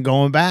 but I wasn't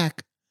going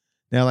back.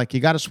 They're like, you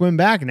got to swim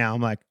back now.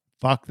 I'm like,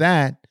 fuck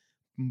that.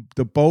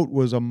 The boat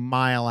was a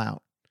mile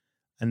out,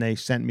 and they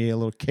sent me a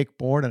little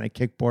kickboard, and I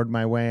kickboarded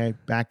my way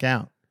back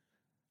out.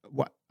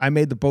 I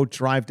made the boat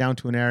drive down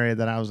to an area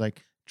that I was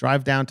like,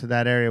 drive down to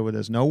that area where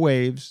there's no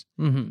waves,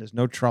 there's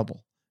no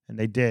trouble. And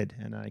they did,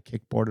 and I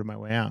kickboarded my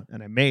way out,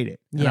 and I made it.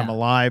 And I'm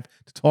alive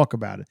to talk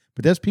about it.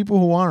 But there's people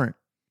who aren't.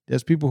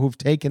 There's people who've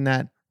taken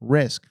that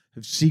risk,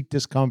 who've seeked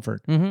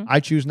discomfort.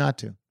 I choose not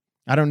to.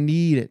 I don't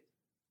need it.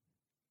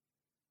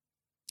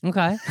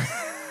 Okay.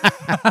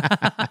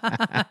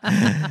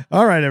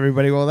 All right,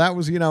 everybody. Well, that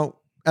was,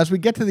 as we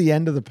get to the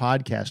end of the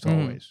podcast,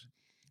 always,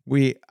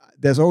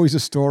 there's always a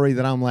story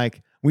that I'm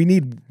like, we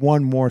need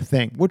one more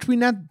thing, which we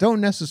don't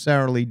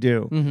necessarily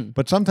do.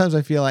 But sometimes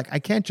I feel like I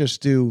can't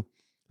just do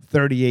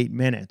 38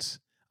 minutes.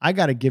 I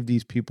got to give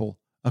these people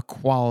a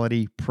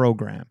quality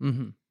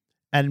program.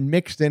 And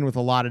mixed in with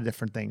a lot of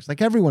different things.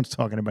 Like everyone's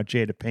talking about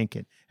Jada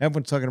Pinkett.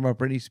 Everyone's talking about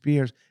Britney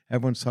Spears.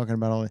 Everyone's talking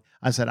about all that.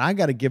 I said, I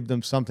got to give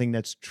them something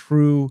that's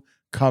true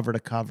cover to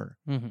cover.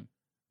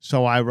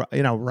 So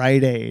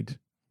Rite Aid,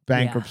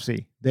 bankruptcy.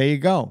 Yeah. There you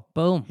go.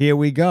 Boom. Here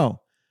we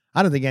go.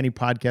 I don't think any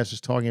podcast is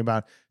talking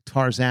about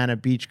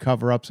Tarzana beach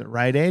cover-ups at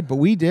Rite Aid, but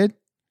we did.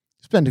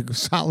 Spend a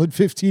solid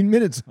 15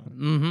 minutes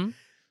on it.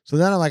 So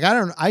then I'm like,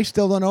 I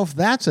still don't know if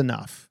that's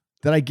enough.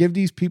 Did I give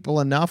these people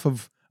enough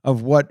of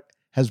what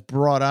has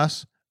brought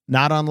us,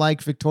 not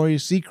unlike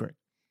Victoria's Secret?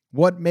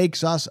 What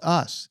makes us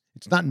us?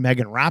 It's not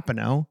Megan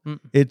Rapinoe.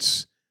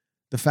 It's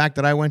the fact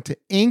that I went to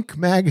Inc.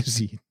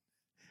 magazine,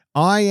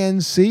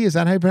 INC, is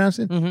that how you pronounce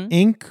it?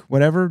 Inc.,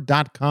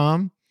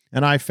 whatever.com,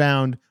 and I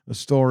found a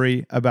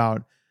story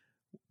about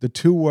the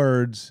 2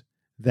 words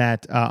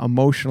that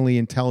emotionally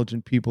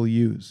intelligent people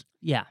use.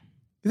 Yeah.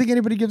 You think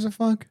anybody gives a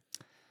fuck?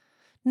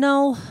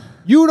 No.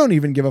 You don't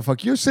even give a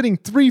fuck. You're sitting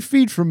 3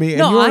 feet from me,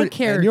 and I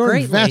care and you're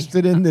greatly.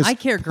 invested in this. I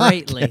care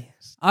greatly.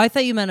 Podcast. I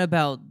thought you meant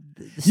about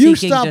you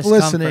stopped discomfort.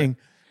 listening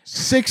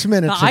 6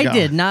 minutes ago. I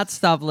did not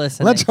stop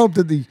listening. Let's hope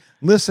that the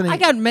listening. I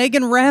got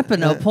Megan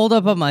Rapinoe pulled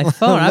up on my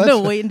phone. I've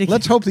been waiting to.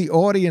 Let's hope the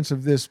audience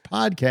of this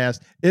podcast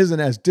isn't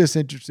as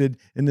disinterested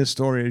in this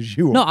story as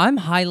you are. No, I'm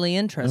highly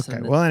interested.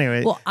 Okay. Well,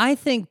 anyway. Well, I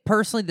think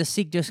personally, the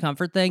seek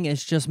discomfort thing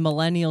is just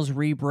millennials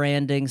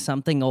rebranding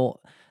something old.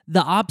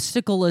 The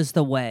obstacle is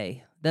the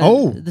way.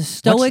 The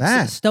Stoics. What's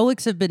that?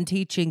 Stoics have been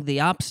teaching the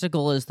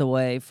obstacle is the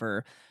way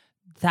for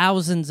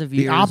thousands of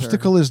years. The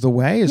obstacle is the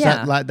way?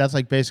 Yeah. That's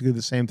like basically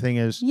the same thing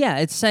as... Yeah,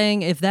 it's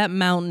saying if that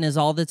mountain is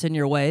all that's in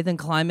your way, then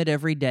climb it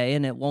every day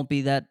and it won't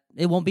be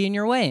in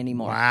your way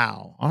anymore.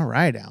 Wow. All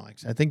right,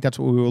 Alex. I think that's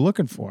what we were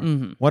looking for.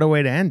 Mm-hmm. What a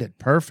way to end it.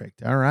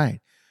 Perfect. All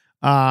right.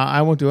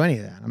 I won't do any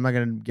of that. I'm not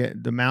going to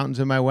get the mountains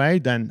in my way.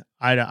 Then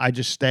I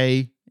just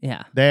stay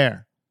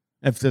there.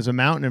 If there's a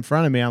mountain in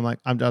front of me, I'm like,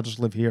 I'll just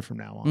live here from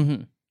now on.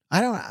 Mm-hmm.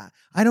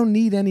 I don't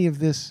need any of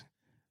this.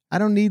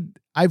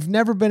 I've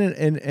never been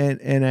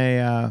in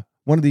a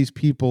one of these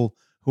people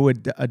who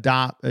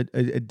adopts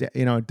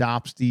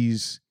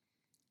these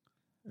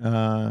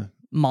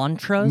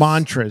mantras.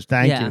 Mantras.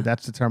 Thank you.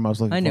 That's the term I was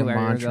looking for. I knew where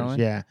mantras. you were going.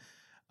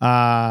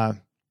 Yeah.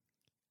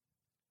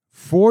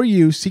 For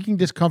you, seeking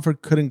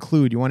discomfort could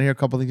include. You want to hear a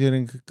couple of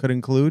things it could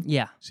include?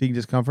 Yeah. Seeking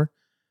discomfort.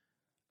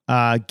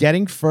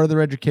 Getting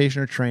further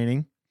education or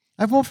training.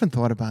 I've often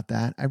thought about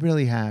that. I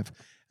really have.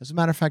 As a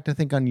matter of fact, I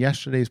think on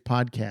yesterday's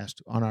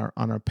podcast, on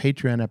our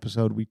Patreon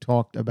episode, we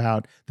talked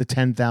about the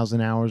 10,000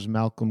 hours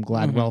Malcolm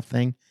Gladwell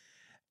thing.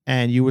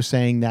 And you were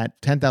saying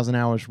that 10,000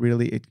 hours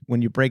really,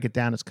 when you break it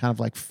down, it's kind of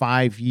like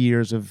 5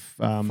 years of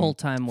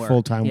full-time work.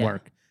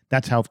 Work.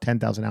 That's how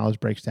 10,000 hours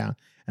breaks down.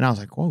 And I was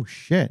like, whoa,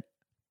 shit.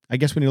 I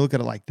guess when you look at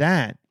it like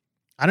that,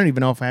 I don't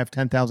even know if I have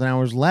 10,000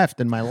 hours left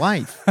in my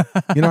life.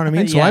 You know what I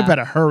mean? So I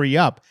better hurry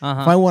up if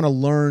I want to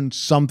learn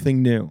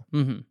something new.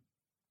 Mm-hmm.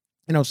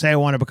 Say I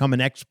want to become an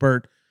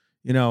expert,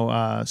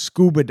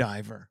 scuba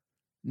diver.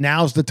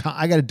 Now's the time.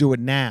 I got to do it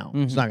now.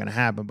 Mm-hmm. It's not going to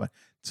happen. But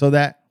so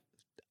that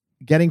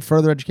getting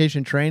further education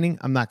and training,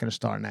 I'm not going to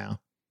start now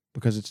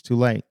because it's too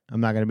late.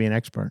 I'm not going to be an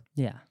expert.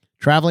 Yeah.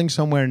 Traveling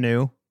somewhere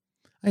new,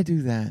 I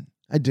do that.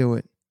 I do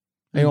it.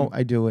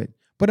 I do it.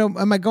 But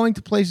am I going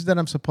to places that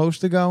I'm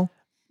supposed to go?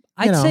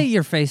 I'd say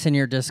you're facing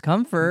your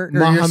discomfort,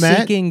 or you're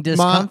seeking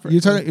discomfort.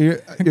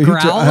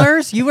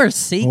 Growlers? You are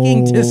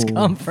seeking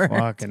discomfort.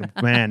 Fucking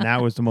man,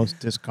 that was the most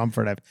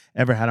discomfort I've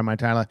ever had in my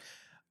entire life.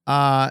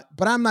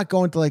 But I'm not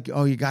going to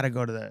you got to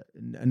go to the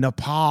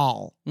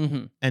Nepal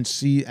and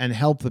see and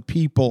help the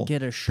people.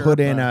 Get a Sherpa.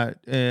 Put in a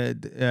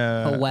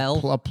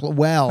well.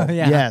 Well,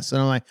 yeah. Yes,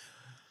 and I'm like,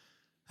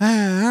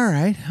 all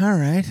right.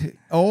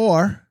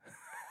 Or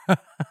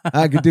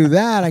I could do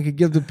that. I could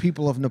give the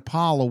people of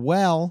Nepal a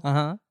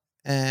well.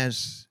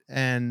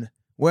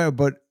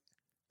 But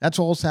that's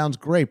all sounds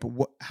great.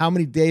 But how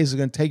many days is it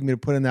going to take me to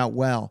put in that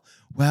well?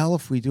 Well,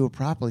 if we do it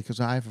properly, because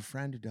I have a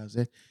friend who does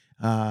it.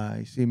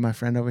 You see my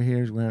friend over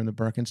here is wearing the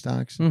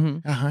Birkenstocks.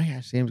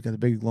 I see him. He's got a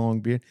big, long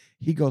beard.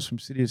 He goes from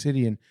city to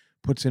city and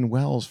puts in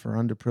wells for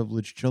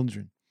underprivileged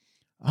children.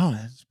 Oh,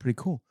 that's pretty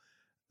cool.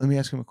 Let me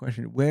ask him a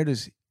question.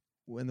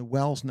 When the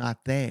well's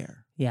not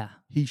there,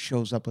 he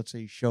shows up, let's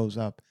say he shows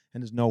up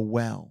and there's no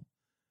well,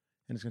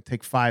 and it's going to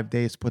take 5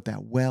 days to put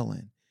that well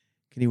in.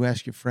 Can you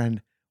ask your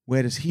friend,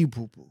 where does he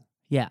poo-poo?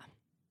 Yeah.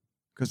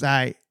 Because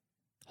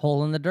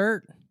hole in the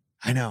dirt.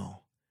 I know.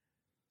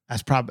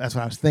 That's what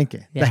I was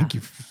thinking. Yeah.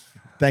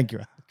 Thank you,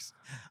 Alex.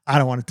 I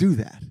don't want to do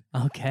that.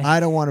 Okay. I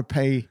don't want to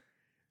pay.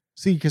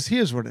 See, because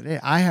here's what it is.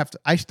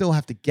 I still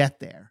have to get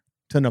there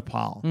to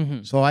Nepal.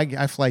 So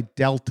I fly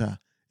Delta,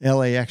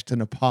 LAX to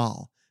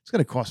Nepal. It's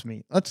going to cost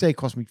me, let's say it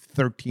cost me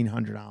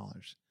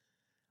 $1,300.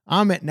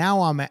 I'm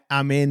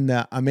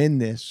in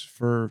this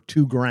for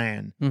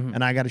 $2,000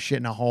 and I got to shit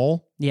in a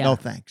hole. Yeah. No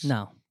thanks.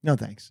 No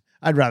thanks.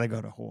 I'd rather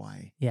go to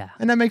Hawaii. Yeah.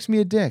 And that makes me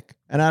a dick.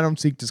 And I don't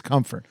seek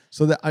discomfort.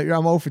 So that I'm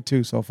 0 for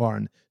 2 so far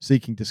in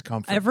seeking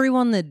discomfort.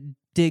 Everyone that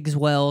digs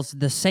wells,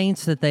 the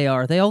saints that they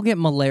are, they all get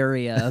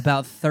malaria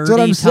about 30 That's what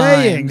I'm times.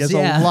 saying. There's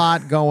a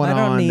lot going on.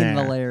 I don't need there.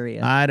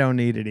 malaria. I don't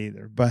need it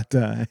either. But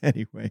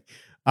anyway,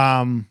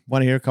 want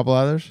to hear a couple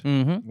others?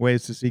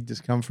 Ways to seek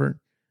discomfort.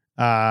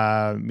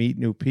 Meet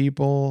new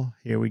people.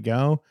 Here we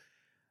go.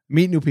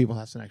 Meet new people.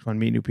 That's the next one.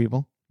 Meet new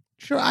people.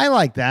 Sure, I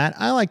like that.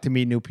 I like to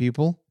meet new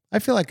people. I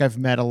feel like I've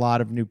met a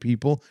lot of new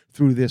people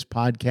through this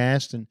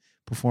podcast and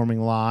performing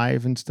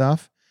live and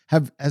stuff.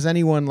 Has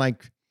anyone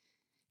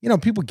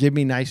people give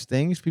me nice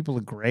things. People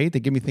are great. They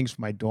give me things for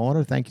my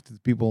daughter. Thank you to the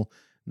people.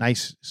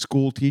 Nice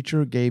school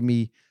teacher gave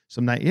me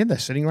some nice. Yeah, they're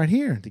sitting right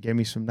here. They gave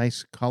me some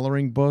nice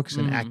coloring books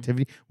and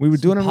activity. We were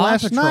doing it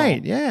last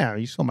night. Yeah,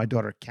 you saw my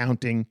daughter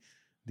counting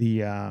the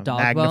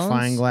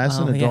magnifying glass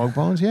and the dog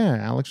bones. Yeah,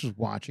 Alex was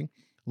watching.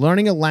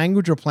 Learning a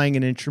language or playing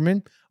an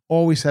instrument.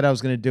 Always said I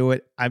was going to do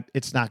it.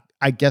 It's not.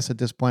 I guess at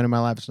this point in my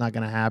life, it's not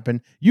going to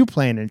happen. You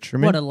play an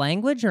instrument. What, a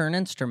language or an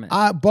instrument?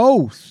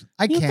 Both.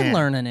 You can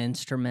learn an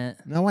instrument.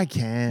 No, I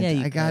can't.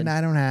 Yeah, I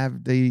don't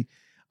have the.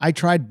 I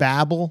tried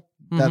Babbel,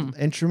 that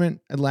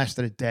instrument. It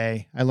lasted a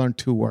day. I learned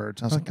 2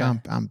 words. I was like, I'm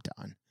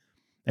done.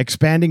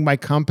 Expanding my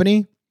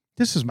company.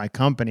 This is my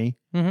company.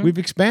 We've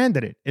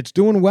expanded it. It's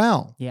doing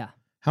well. Yeah.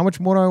 How much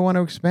more do I want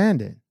to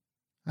expand it?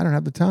 I don't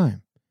have the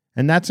time.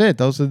 And that's it.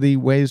 Those are the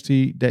ways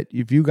that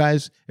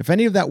if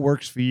any of that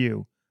works for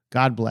you,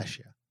 God bless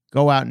you.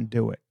 Go out and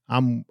do it.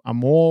 I'm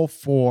all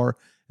for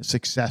a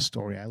success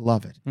story. I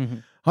love it. Mm-hmm.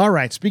 All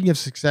right. Speaking of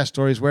success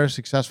stories, we're a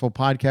successful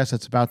podcast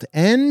that's about to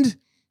end.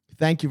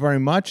 Thank you very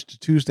much. It's a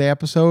Tuesday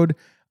episode.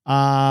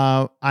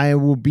 I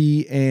will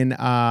be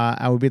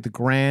at the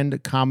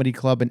Grand Comedy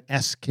Club in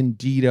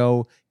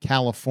Escondido,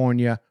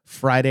 California,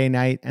 Friday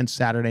night and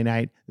Saturday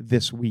night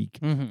this week.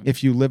 Mm-hmm.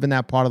 If you live in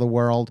that part of the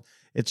world,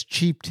 it's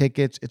cheap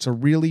tickets. It's a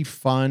really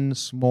fun,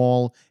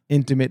 small,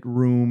 intimate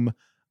room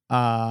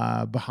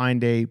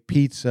behind a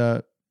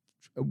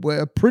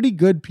pretty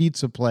good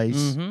pizza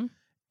place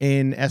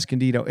in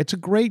Escondido. It's a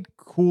great,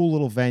 cool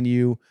little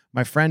venue.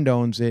 My friend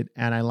owns it,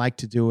 and I like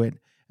to do it.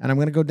 And I'm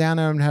going to go down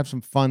there and have some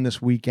fun this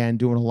weekend,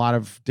 doing a lot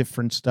of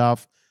different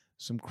stuff,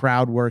 some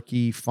crowd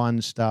worky,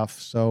 fun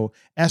stuff. So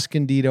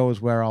Escondido is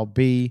where I'll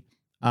be.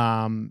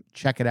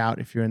 Check it out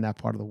if you're in that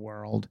part of the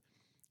world.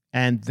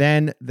 And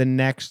then the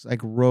next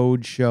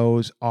road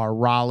shows are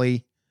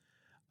Raleigh.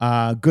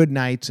 Good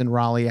nights in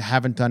Raleigh. I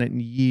haven't done it in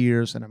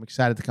years, and I'm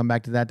excited to come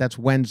back to that. That's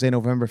Wednesday,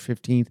 November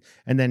 15th.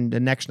 And then the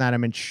next night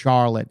I'm in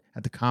Charlotte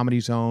at the Comedy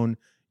Zone.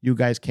 You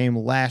guys came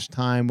last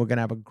time. We're going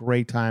to have a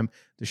great time,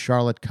 the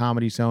Charlotte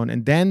Comedy Zone.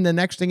 And then the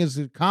next thing is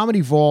the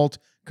Comedy Vault,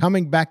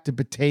 coming back to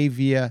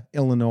Batavia,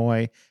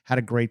 Illinois. Had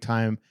a great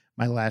time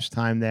my last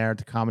time there at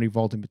the Comedy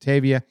Vault in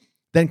Batavia.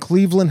 Then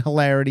Cleveland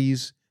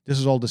Hilarities. This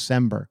is all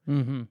December.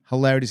 Mm-hmm.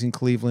 Hilarities in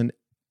Cleveland,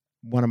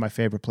 one of my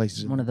favorite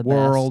places in the best.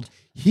 world.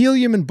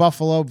 Helium in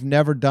Buffalo. I've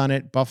never done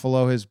it.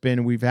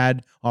 We've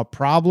had our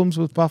problems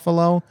with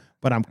Buffalo,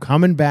 but I'm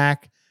coming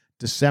back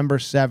December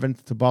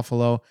 7th to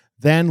Buffalo.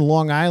 Then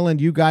Long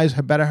Island, you guys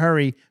better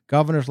hurry.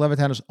 Governor's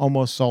Levittown is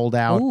almost sold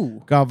out.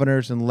 Ooh.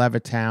 Governor's in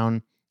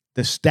Levittown.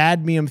 The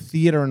Stadmium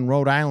Theater in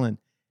Rhode Island.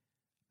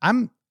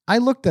 I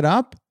looked it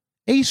up.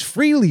 Ace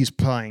Frehley's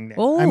playing there.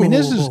 Ooh. I mean,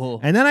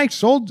 and then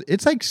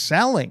it's like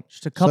selling.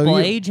 Just a couple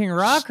aging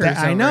rockers.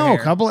 I know,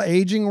 here. a couple of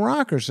aging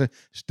rockers. So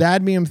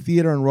Stadmium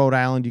Theater in Rhode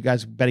Island. You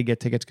guys better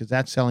get tickets because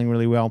that's selling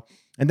really well.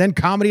 And then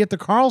Comedy at the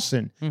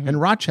Carlson in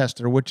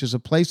Rochester, which is a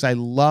place I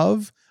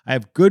love. I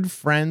have good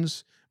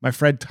friends. My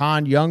friend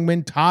Todd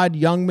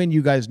Youngman,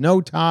 you guys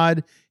know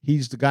Todd.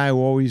 He's the guy who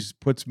always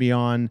puts me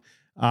on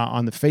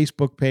the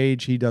Facebook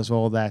page. He does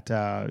all that,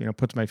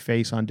 puts my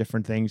face on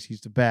different things.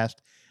 He's the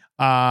best.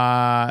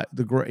 A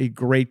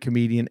great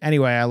comedian.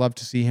 Anyway, I love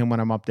to see him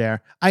when I'm up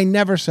there. I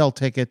never sell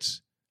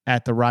tickets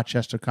at the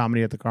Rochester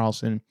Comedy at the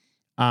Carlson,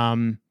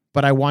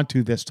 but I want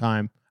to this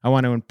time. I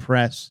want to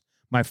impress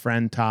my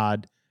friend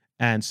Todd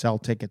and sell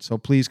tickets. So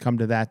please come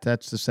to that.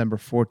 That's December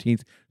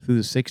 14th through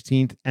the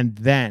 16th. And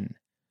then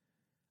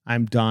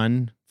I'm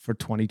done for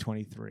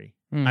 2023.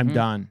 Mm-hmm. I'm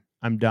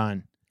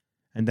done.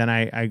 And then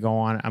I go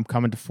on. I'm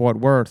coming to Fort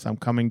Worth. I'm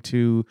coming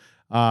to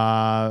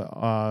Boston.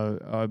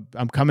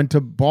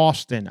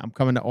 I'm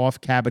coming to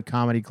Off Cabot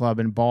Comedy Club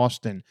in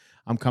Boston.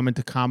 I'm coming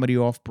to Comedy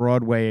Off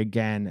Broadway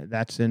again.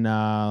 That's in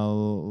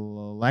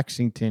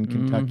Lexington,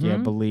 Kentucky, I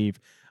believe.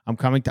 I'm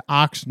coming to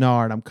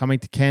Oxnard. I'm coming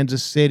to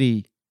Kansas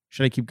City.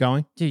 Should I keep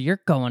going? Dude,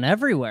 you're going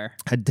everywhere.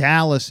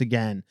 Dallas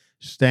again.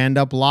 Stand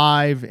Up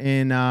Live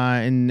in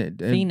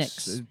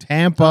Phoenix,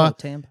 Tampa,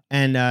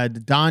 and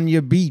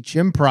Dania Beach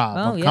Improv.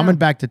 I'm coming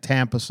back to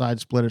Tampa Side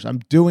Splitters. I'm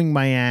doing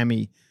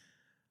Miami,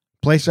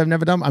 place I've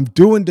never done. I'm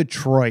doing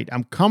Detroit.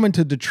 I'm coming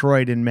to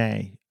Detroit in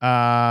May.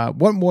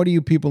 What more do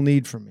you people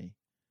need from me?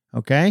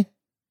 Okay,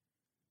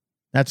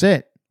 that's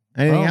it.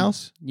 Anything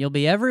else? You'll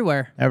be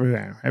everywhere.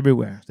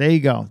 Everywhere. There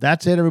you go.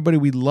 That's it, everybody.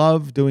 We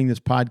love doing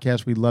this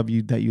podcast. We love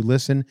you that you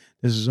listen.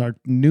 This is our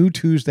new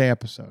Tuesday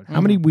episode.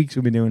 How many weeks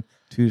have we been doing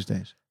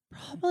Tuesdays?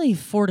 Probably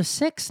 4 to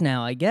 6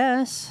 now, I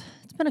guess.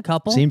 It's been a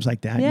couple. Seems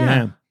like that.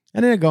 Yeah.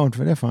 And they're going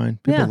for it. They're fine.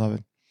 People love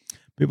it.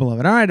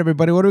 All right,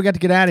 everybody. What do we got to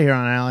get out of here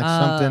on,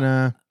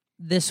 Alex?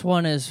 This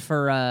one is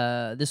for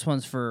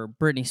one's for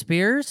Britney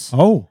Spears.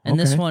 Oh. And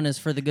this one is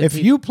for the good If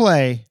people. you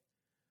play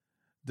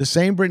the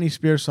same Britney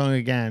Spears song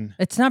again.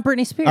 It's not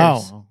Britney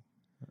Spears. Oh.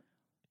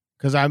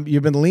 Because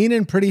you've been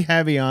leaning pretty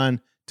heavy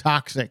on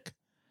Toxic.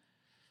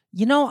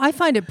 You know, I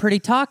find it pretty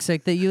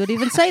toxic that you would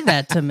even say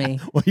that to me.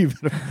 Well,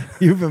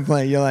 you've been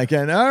playing. You're like,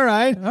 all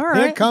right.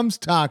 Here comes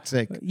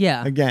Toxic.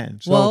 Yeah. Again.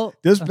 So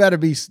this better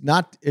be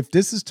not. If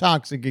this is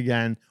Toxic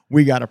again,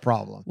 we got a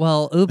problem.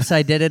 Well, oops,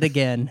 I did it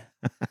again.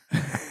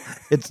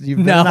 You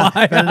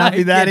better not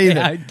be that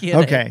either. I get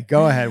okay,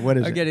 go ahead. What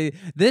is it?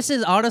 This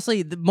is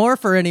honestly more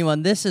for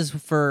anyone. This is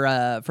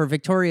for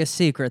Victoria's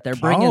Secret. They're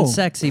bringing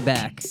sexy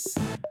back,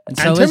 and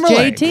so is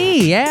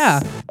JT.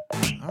 Yeah.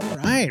 All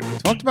right, we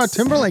talked about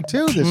Timberlake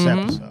too this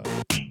episode.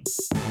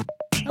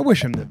 I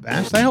wish him the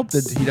best. I hope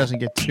that he doesn't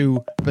get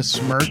too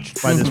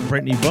besmirched by this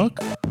Britney book.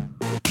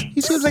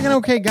 He seems like an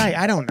okay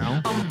guy. I don't know.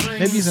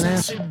 Maybe he's an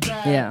asshole.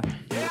 Yeah.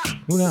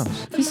 Who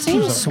knows? He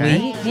seems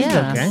sweet. He's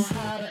okay.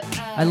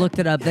 I looked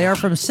it up. They are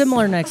from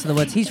similar necks of the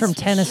woods. He's from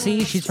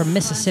Tennessee. She's from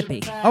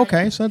Mississippi.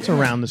 Okay, so that's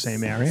around the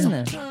same area. Isn't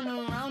it?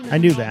 I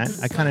knew that.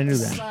 I kind of knew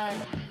that.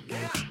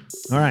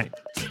 All right.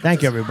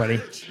 Thank you, everybody.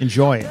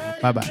 Enjoy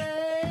it. Bye-bye.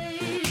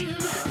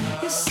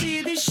 You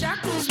see these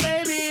shackles,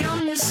 baby,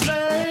 on this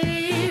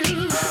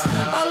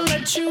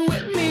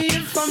at me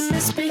if I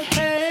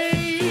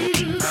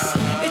misbehave.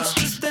 It's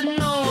just that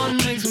no one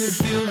makes me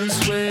feel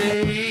this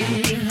way.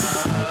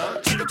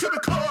 Take it to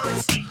the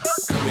chorus.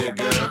 Come here,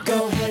 girl.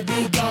 Go ahead,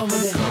 be gone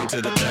with it. Come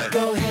to the back.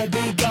 Go ahead,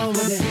 be gone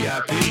with it.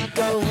 VIP.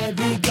 Go ahead,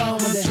 be gone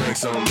with it.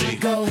 Drinks on me.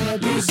 Go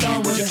ahead, be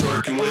gone with it.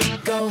 What you twerking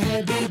with? Go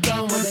ahead, be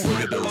gone with it.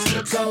 Look at those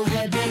hips. Go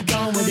ahead, be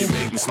gone with it. You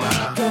make me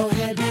smile. Go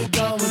ahead, be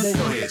gone with it.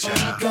 Go ahead,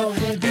 child. Go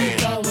ahead, be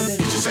gone with it.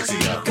 Get your sexy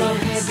up. Go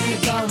ahead,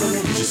 be gone with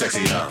it. Get your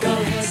sexy up. Go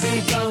ahead,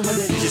 be gone with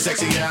it. Get your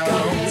sexy up. Go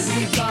ahead, be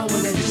gone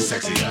with it. Get your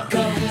sexy up.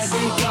 Go ahead,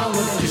 be gone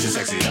with it. Get your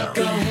sexy up.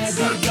 Go ahead,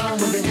 be gone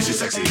with it. Get your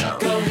sexy up.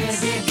 Go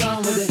ahead, be gone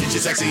with it. Get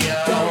your sexy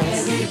up. Go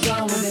ahead, be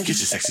gone with it. Get your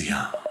sexy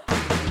up.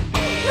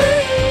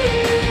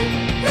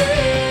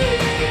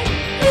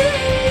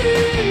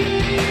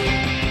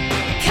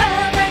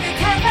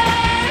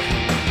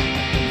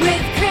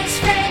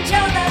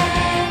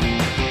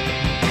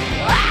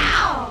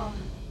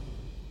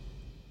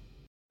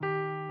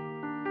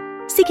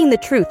 Seeking the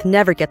truth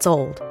never gets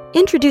old.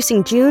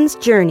 Introducing June's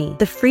Journey,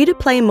 the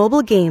free-to-play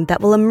mobile game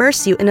that will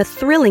immerse you in a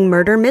thrilling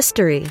murder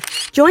mystery.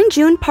 Join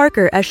June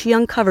Parker as she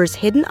uncovers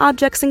hidden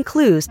objects and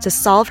clues to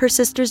solve her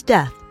sister's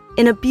death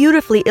in a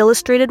beautifully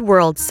illustrated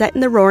world set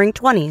in the Roaring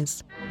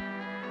 '20s.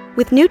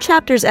 With new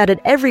chapters added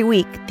every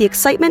week, the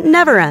excitement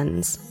never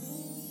ends.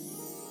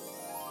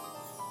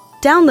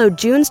 Download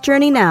June's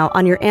Journey now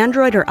on your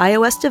Android or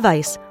iOS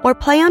device, or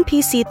play on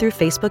PC through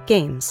Facebook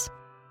Games.